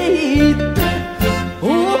飲んでいた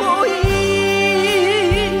思い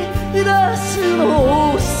出す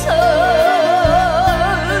のさ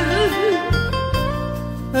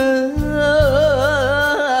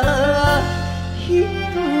一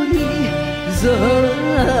人酒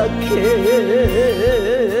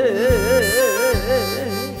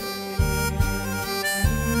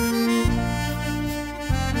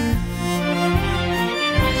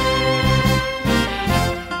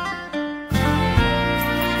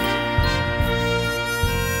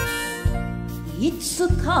いつ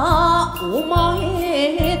かお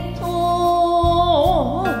前と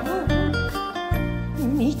道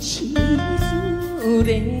連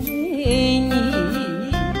れに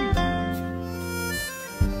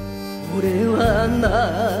俺は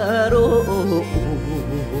なろうと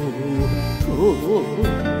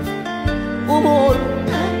思っ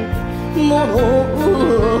たもの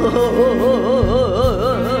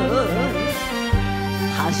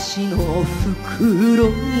橋の袋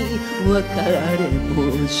に別れ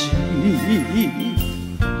星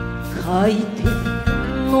書いて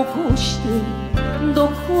残してど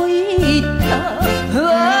こ行った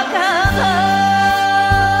わからな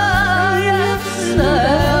いやつだよ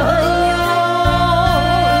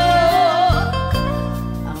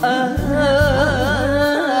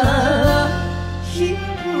一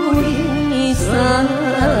人酒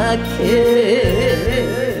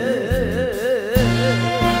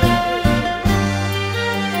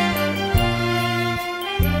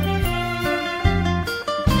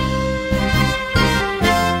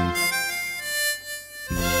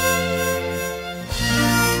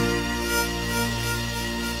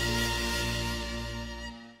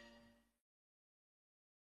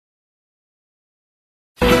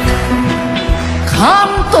関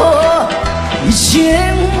東一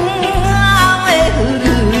円雨降る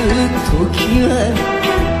時は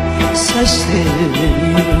さして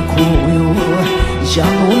紅葉蛇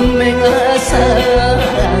の目がさ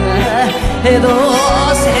どう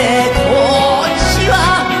せこっちは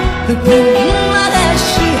ぶん流し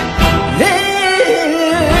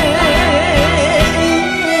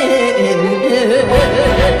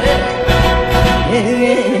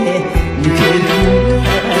抜ける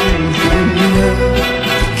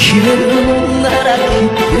切れるのなら切っ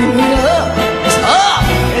てみなさ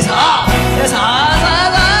あ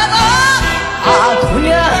後に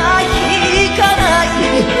は引かない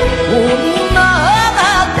女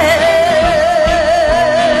だって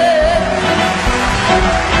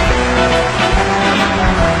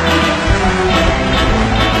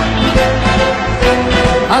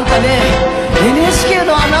あんたね NHK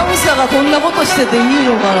のアナウンサーがこんなことしてていい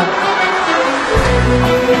のかな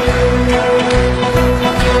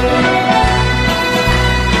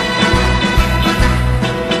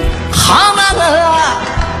花が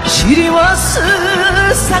散ります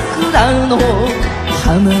桜の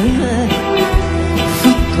花が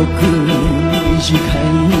太く短い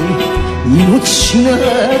命が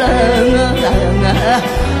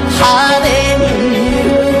派手に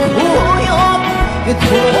紅葉と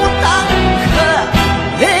なんか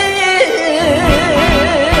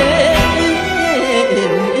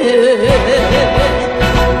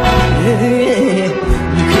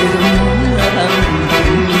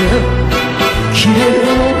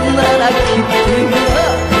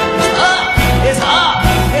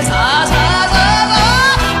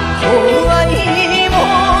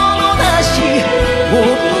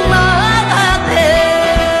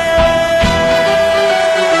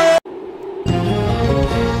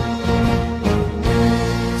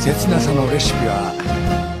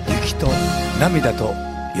涙と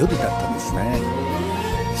夜だったんですね。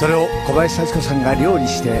それを小林幸子さんが料理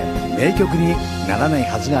して名曲にならない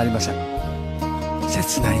はずがありません。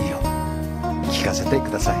切ないよ、聞かせて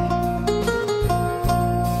ください。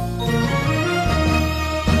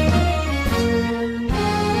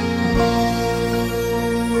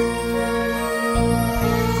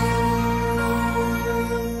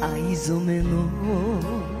藍染めの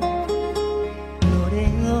のれ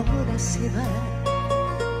んを出せば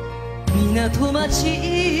港町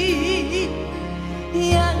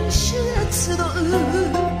ヤンシュが集う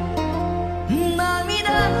涙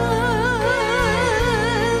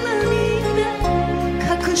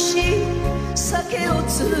隠し酒を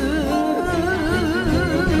つ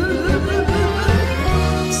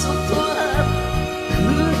外は吹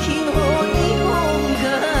雪の日本海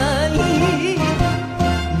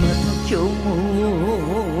また今日も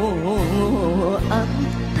あん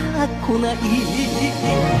た来ない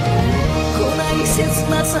切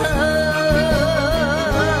なさ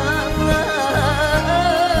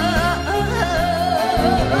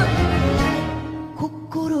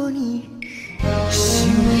心にし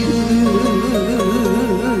みる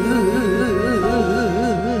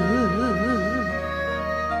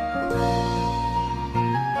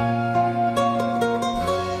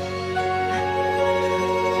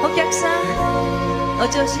お客さんお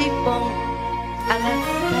調子一本上がっ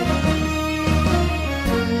たり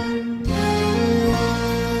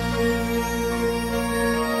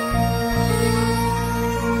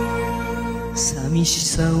寂し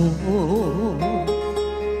さを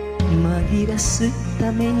紛らす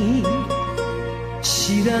ために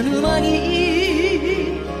知らぬ間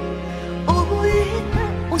に覚え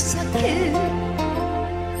たお酒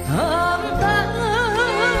あんた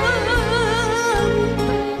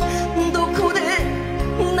どこで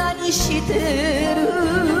何してる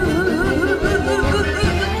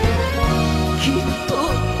きっと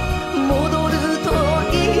戻ると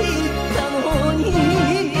言ったのに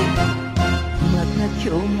今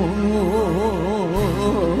日も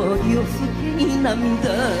夜更けに涙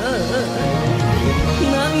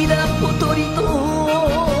ぽとりと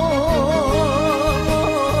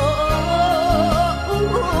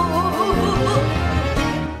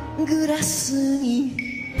グラスに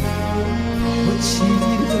落ちる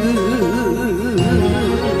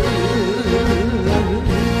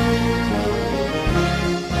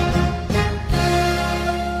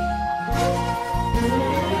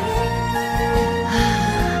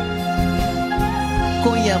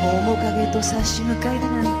今夜も面影と差し向かいだ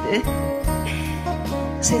なんて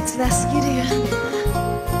切なすぎるよ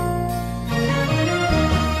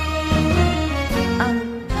あん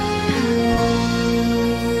た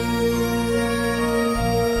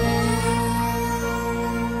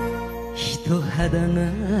人肌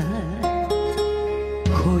が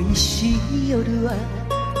恋しい夜は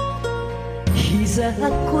膝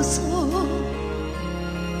こそ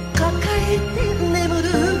抱えて眠る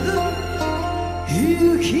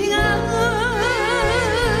雪が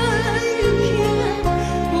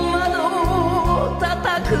窓を叩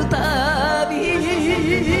くたび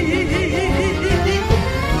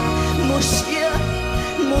もし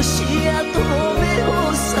やと目を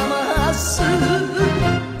覚ます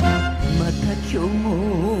また今日も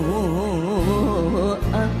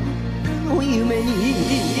あんたの夢に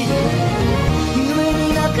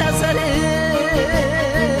泣かされ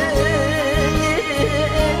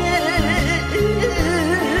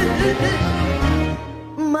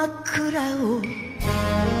真っ暗を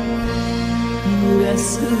濡らす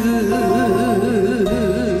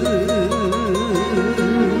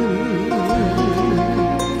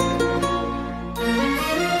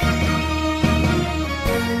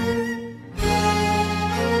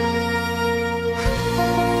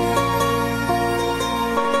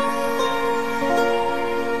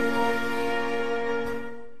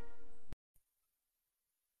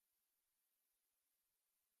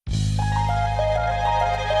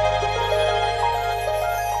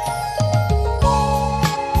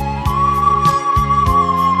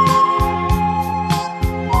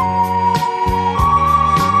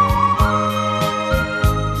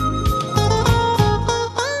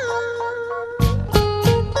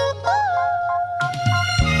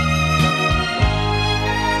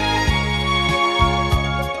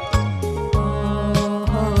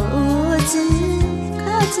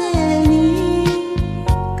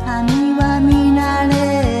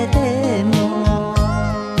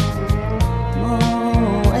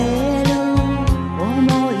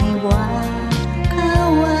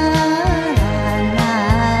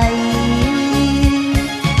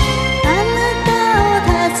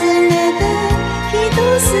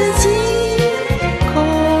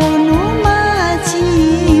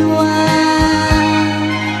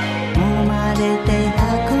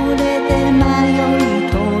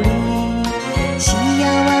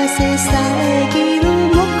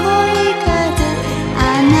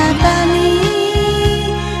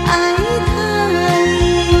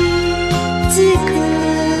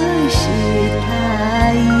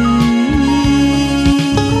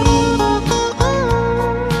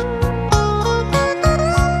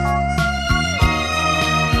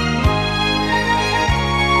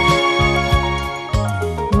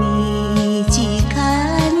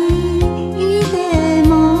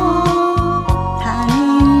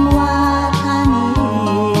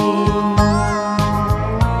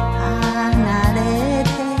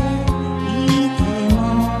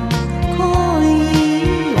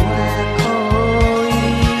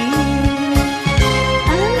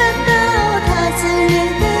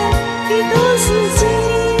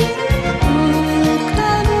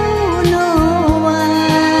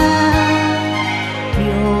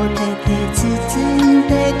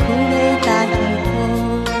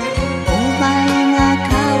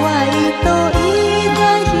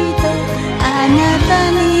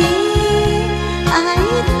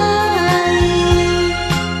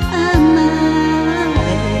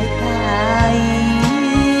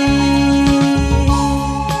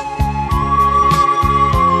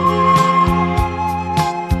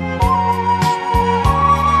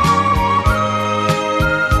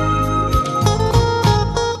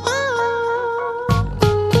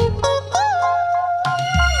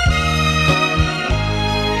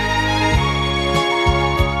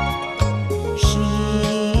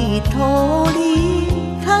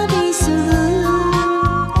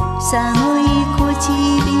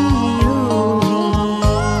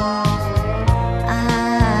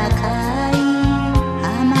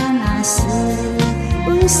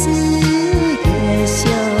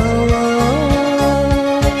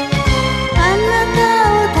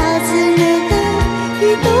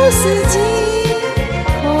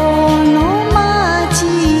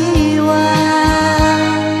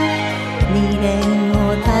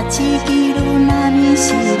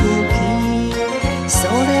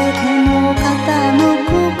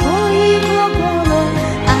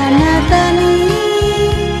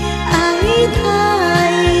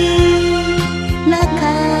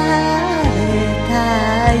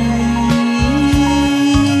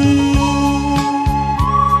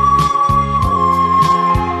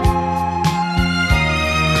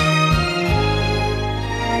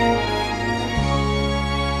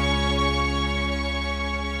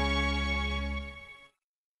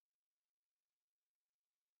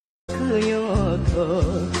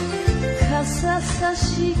傘差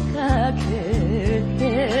しかけて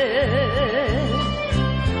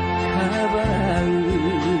かばう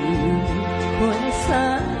声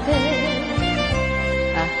さえ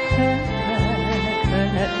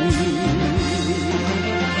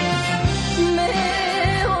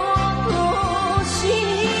目を閉し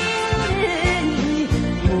てに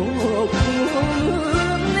もうこの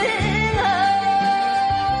胸が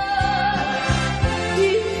痛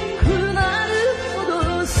くなるほど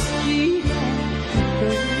好き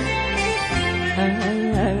だって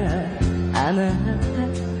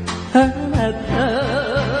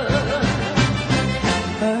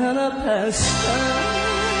あなたしか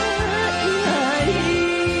いない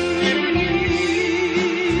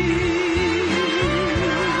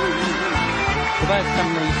小林さん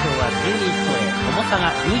の衣装は12糸へ重さ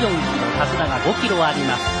が14キロカツラが5キロあり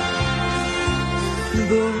ます。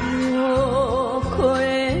どこ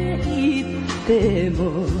へ行って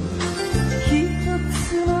も一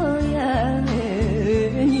つの屋根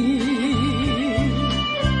に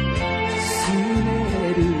住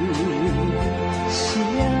める幸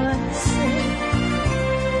せ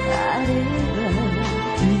あれば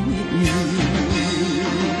いい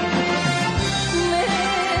目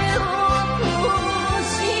を閉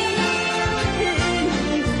じてに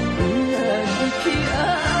裏切き合っ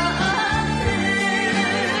て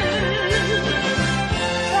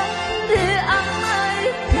なんで甘え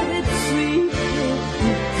てついて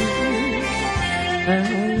いく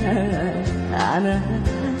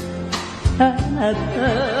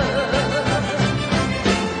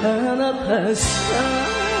あなたしか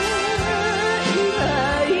いな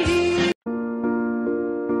い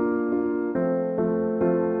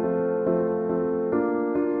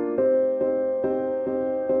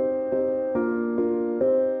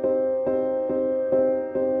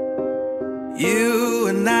You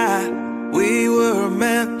and I, we were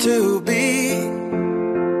meant to be.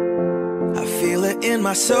 I feel it in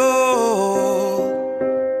my soul.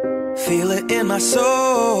 Feel it in my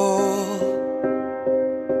soul.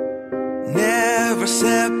 Never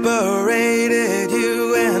separated,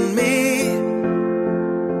 you and me.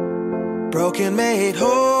 Broken made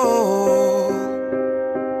whole.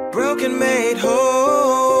 Broken made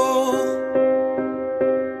whole.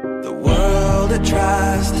 The world that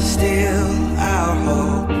tries to steal our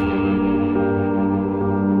hope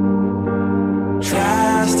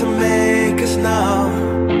tries to make us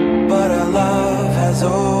numb, but our love has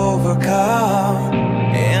overcome.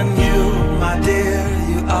 And you, my dear,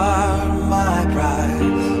 you are my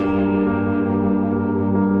prize.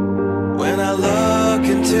 When I look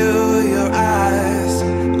into your eyes,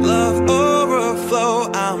 love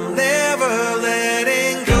overflow, I'm never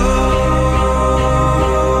letting go.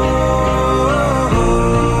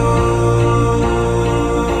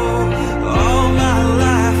 All my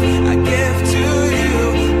life I give to you,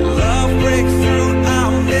 love breakthrough.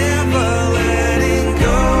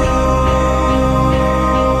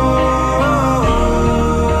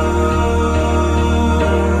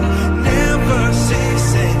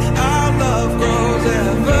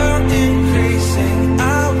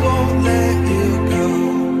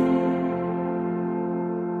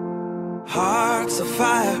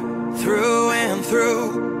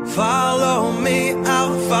 Follow me,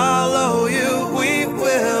 I'll follow you. We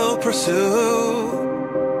will pursue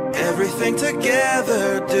everything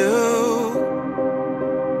together, do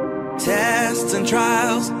tests and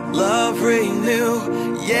trials, love renew.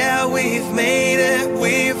 Yeah, we've made it.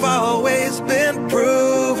 We've always been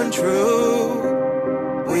proven true.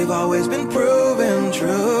 We've always been proven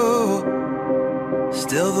true.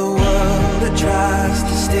 Still the world that tries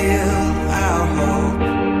to steal our hope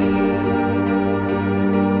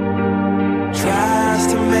tries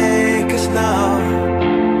to make us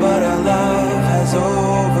numb, but our love has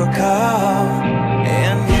overcome.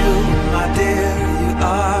 And you, my dear, you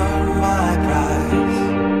are my prize.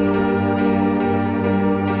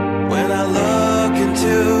 When I look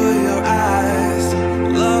into your eyes,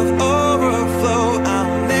 love overflow, I'm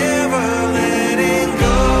never letting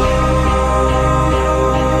go.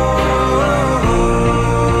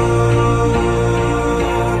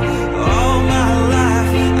 All my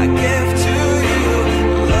life I give to you.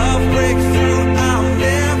 Love breakthrough, I'm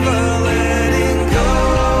never letting go.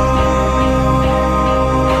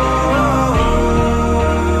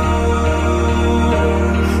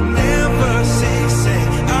 Never ceasing,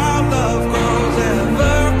 our love grows,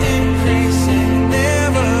 ever increasing,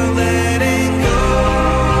 never letting go.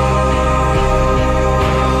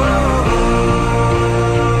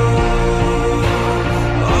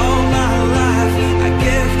 All my life I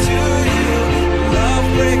give to you. Love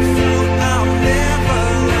breakthrough, I'm never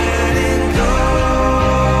letting go.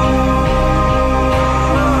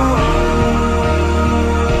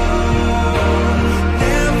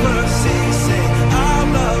 Never ceasing, our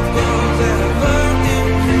love grows, ever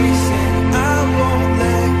increasing. I won't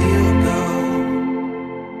let you go.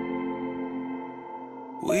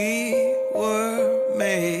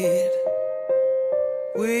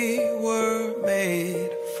 We were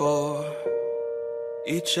made for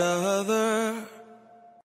each other.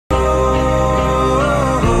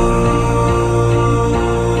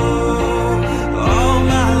 All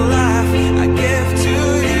my life I give to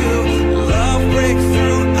you. Love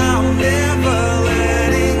breakthrough, I'm never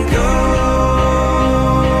letting go.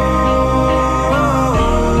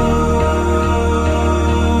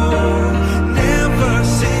 Never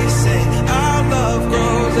ceasing, our love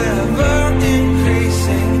grows, ever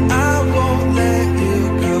increasing. I won't let you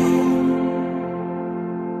go.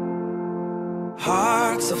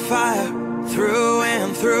 Hearts of fire, through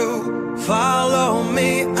and through. Follow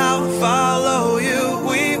me, I'll follow you.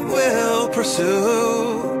 We will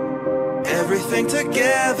pursue everything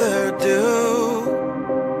together, do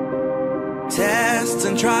tests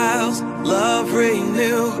and trials, love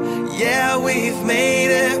renew. Yeah, we've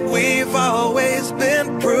made it. We've always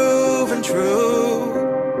been proven true.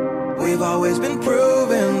 We've always been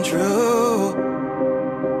proven true.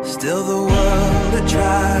 Still the world that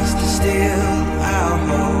tries to steal our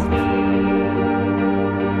hope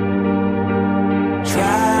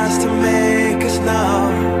tries to make us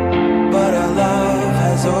numb, but our love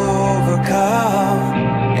has overcome.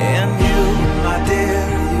 And you, my dear,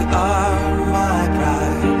 you are my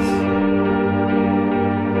prize.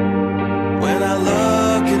 When I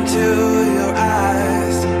look into your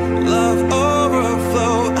eyes, love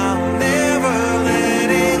overflow, I'm never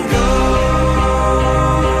letting go.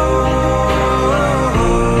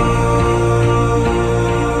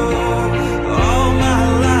 All my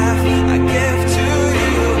life I give to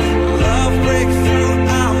you. Love breakthrough,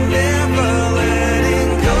 I'm never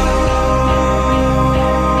letting go.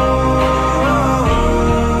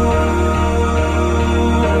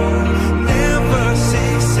 Never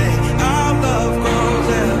ceasing, our love grows,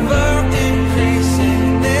 ever increasing,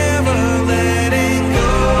 never letting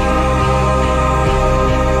go.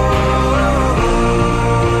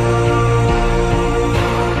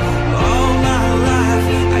 All my life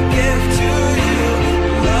I give to you.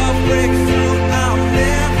 Love breakthrough, I'm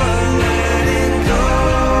never letting go.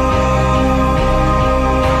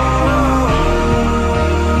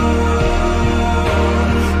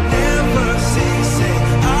 Never ceasing,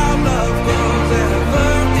 our love grows,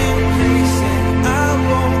 ever increasing. I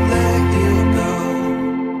won't let you go.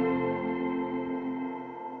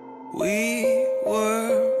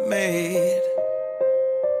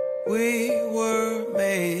 We were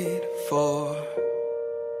made for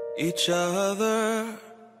each other.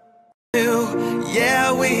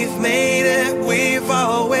 Yeah, we've made it. We've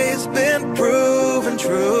always been proven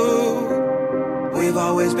true. We've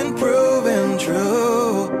always been proven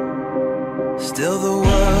true. Still the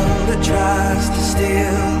world that tries to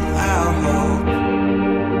steal our hope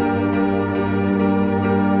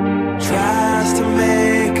tries to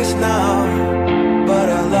make us numb, but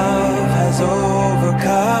our love has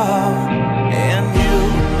overcome. And you,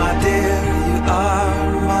 my dear, you are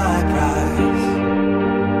my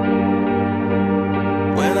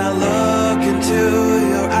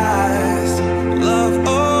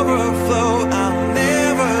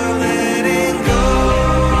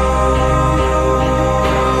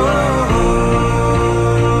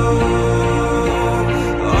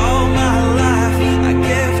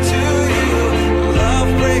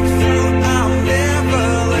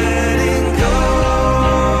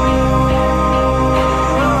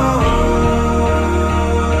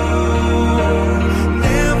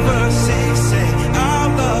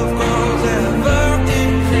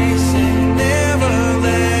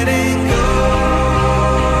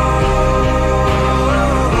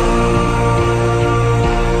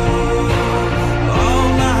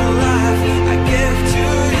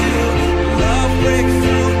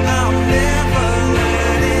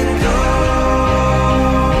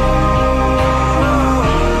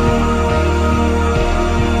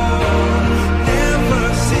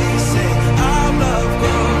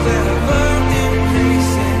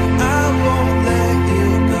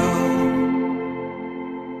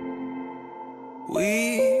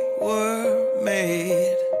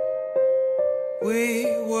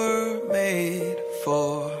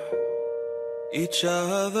each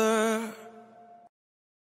other.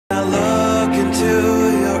 I look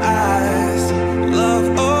into your eyes,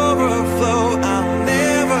 love overflow, I'm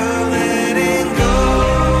never letting go.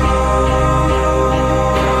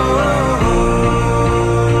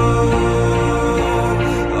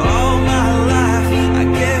 All my life I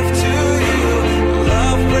give to you,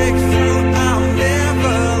 love breakthrough, I'm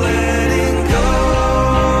never letting go.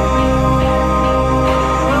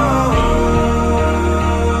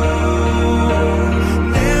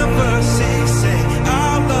 Never ceasing,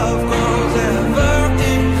 our love grows ever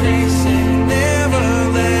increasing, never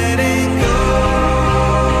letting go.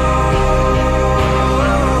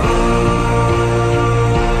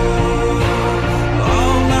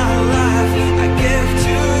 All my life I give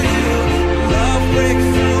to you, love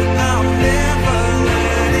breakthrough, I'm never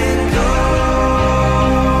letting go.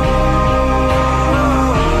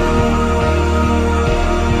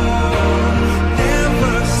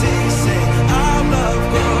 Never ceasing, our love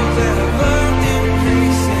grows ever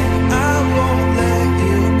increasing, I won't let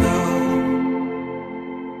you go.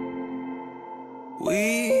 We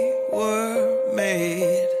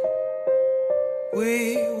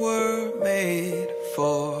were made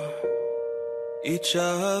for each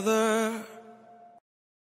other.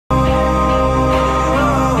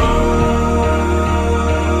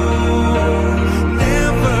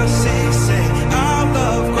 Never ceasing, our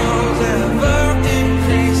love grows ever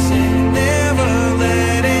increasing, never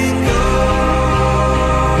letting go.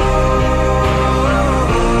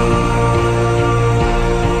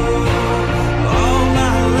 All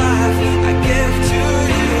my life I give to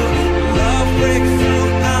you, love breakthrough,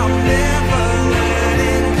 I'm never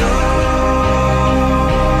letting go.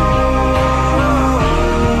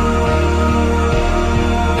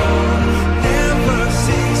 Never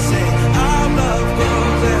ceasing, our love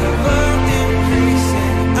grows ever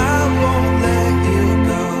increasing, I won't let you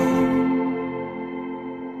go.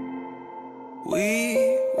 We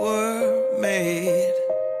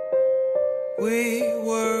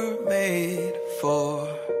were made for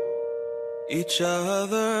each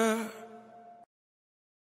other.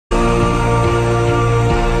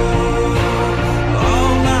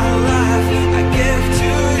 All my life I give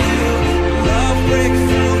to you, love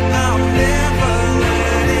breakthrough, I'm never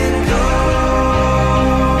letting go.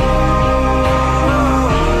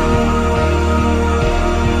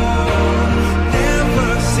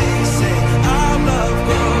 Never ceasing, our love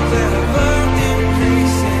grows ever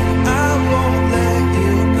increasing, I won't let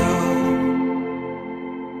you go.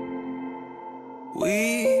 We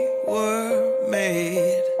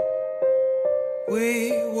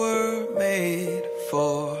were made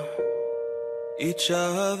for each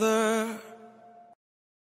other.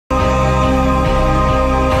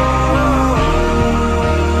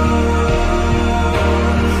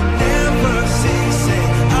 Never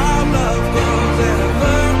ceasing, our love grows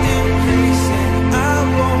ever increasing, I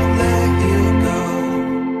won't let you go.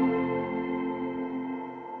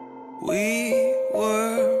 We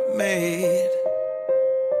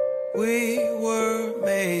were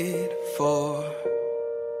made for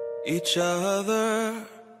each other.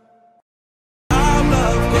 Our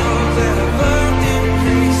love grows ever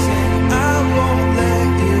increasing, I won't let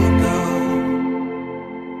you go.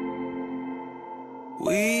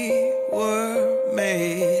 We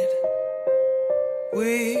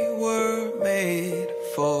were made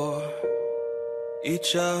for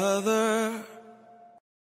each other.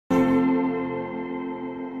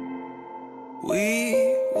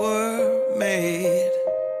 We were made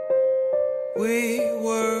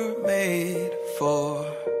for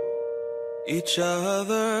each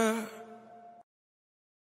other.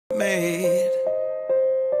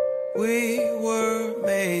 We were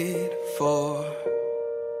made for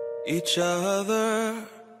each other.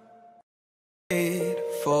 Made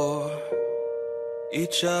for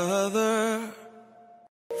each other.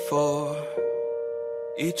 For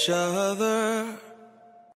each other.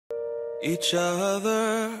 Each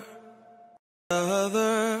other.